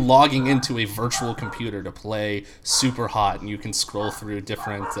essentially logging into a virtual computer to play Super Hot, and you can scroll through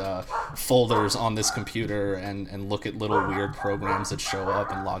different folders on this computer and look at little weird programs that show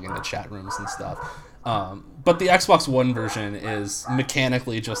up and log into chat rooms and stuff. But the Xbox One version is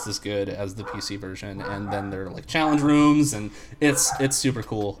mechanically just as good as the PC version, and then there are like challenge rooms, and it's super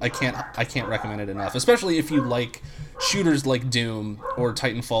cool. I can't recommend it enough, especially if you like shooters like Doom or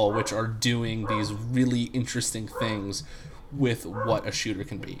Titanfall, which are doing these really interesting things with what a shooter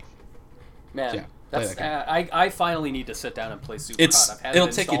can be. Man, Yeah, that's I finally need to sit down and play Super It's- Hot. I've had it'll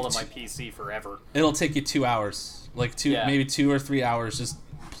it take you installed on my PC forever. It'll take you 2 hours, like Yeah. maybe 2 or 3 hours, just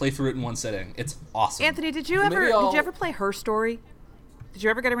play through it in one sitting. It's awesome. Anthony, did you Maybe ever play Her Story? Did you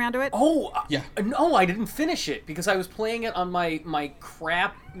ever get around to it? Oh, Yeah. No, I didn't finish it because I was playing it on my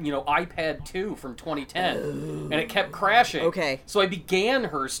crap, iPad 2 from 2010, and it kept crashing. Okay. So I began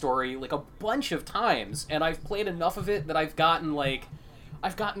Her Story like a bunch of times, and I've played enough of it that I've gotten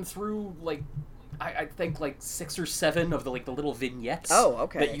through like I think like 6 or 7 of the little vignettes. Oh,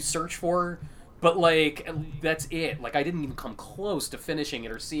 okay. That you search for, but like that's it. Like I didn't even come close to finishing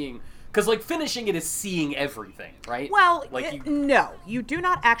it or seeing. Because, like, finishing it is seeing everything, right? Well, like no. You do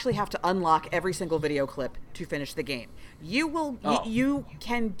not actually have to unlock every single video clip to finish the game. You will. Oh. You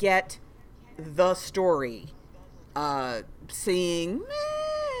can get the story, seeing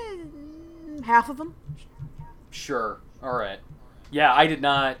half of them. Sure. All right. Yeah, I did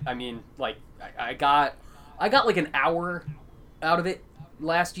not. I mean, like, I got like an hour out of it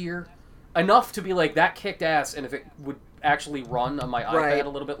last year. Enough to be like, that kicked ass, and if it would actually run on my iPad Right. a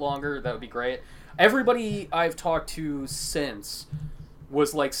little bit longer, that would be great. Everybody I've talked to since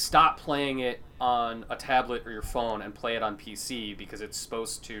was like, stop playing it on a tablet or your phone and play it on PC because it's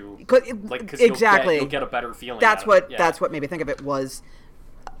supposed to, like, because Exactly. you'll get a better feeling. That's out of what. it. Yeah. That's what made me think of it, was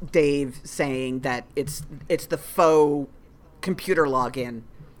Dave saying that it's the faux computer login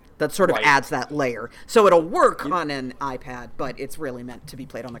that sort of Right. adds that layer. So it'll work on an iPad, but it's really meant to be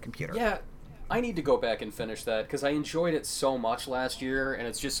played on the computer. Yeah, I need to go back and finish that because I enjoyed it so much last year, and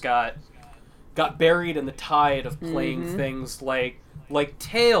it's just got buried in the tide of playing Mm-hmm. things like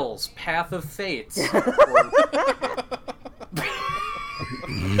Tales, Path of Fates.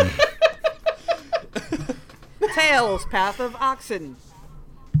 Tails, Path of Oxen.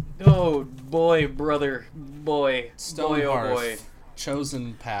 Oh boy, brother, boy, boy, oh boy.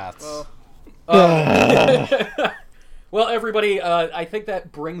 Chosen Paths. Well, everybody, I think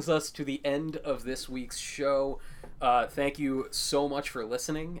that brings us to the end of this week's show. Thank you so much for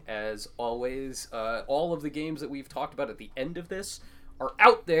listening. As always, all of the games that we've talked about at the end of this are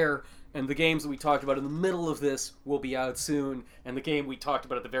out there, and the games that we talked about in the middle of this will be out soon, and the game we talked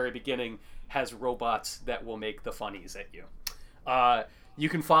about at the very beginning has robots that will make the funnies at you. You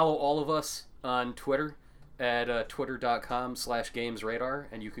can follow all of us on Twitter at twitter.com/gamesradar,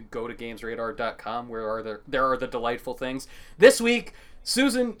 and you can go to gamesradar.com where there are the delightful things. This week,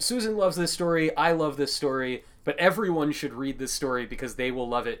 Susan loves this story, I love this story, but everyone should read this story because they will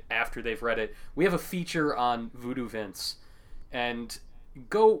love it after they've read it. We have a feature on Voodoo Vince, and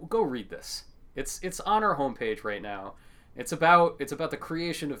go read this. It's on our homepage right now. It's about the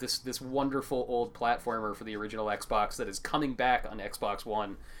creation of this wonderful old platformer for the original Xbox that is coming back on Xbox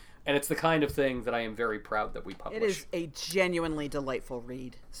One. And it's the kind of thing that I am very proud that we publish. It is a genuinely delightful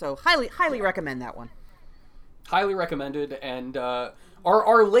read. So highly recommend that one. Highly recommended. And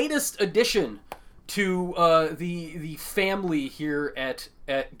our latest addition to the family here at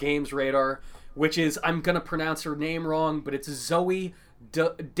Games Radar, which is, I'm going to pronounce her name wrong, but it's Zoe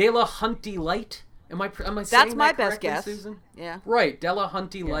Dela Hunty Light. Am I saying That's my that best correctly, guess. Susan? Yeah. Right, Dela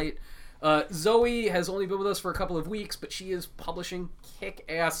Hunty Light. Zoe has only been with us for a couple of weeks, but she is publishing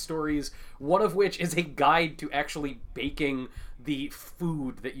kick-ass stories, one of which is a guide to actually baking the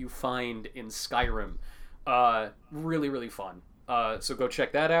food that you find in Skyrim. Really, really fun. So go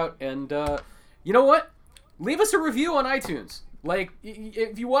check that out. And you know what? Leave us a review on iTunes. Like,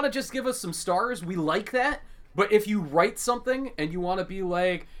 if you want to just give us some stars, we like that. But if you write something and you want to be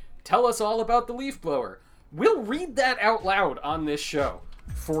like, tell us all about the leaf blower, we'll read that out loud on this show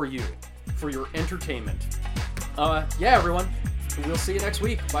for you, for your entertainment. Yeah, everyone. We'll see you next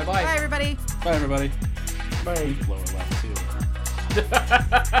week. Bye-bye. Bye, everybody. Bye, everybody. Leaf blower left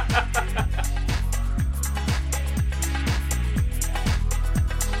too.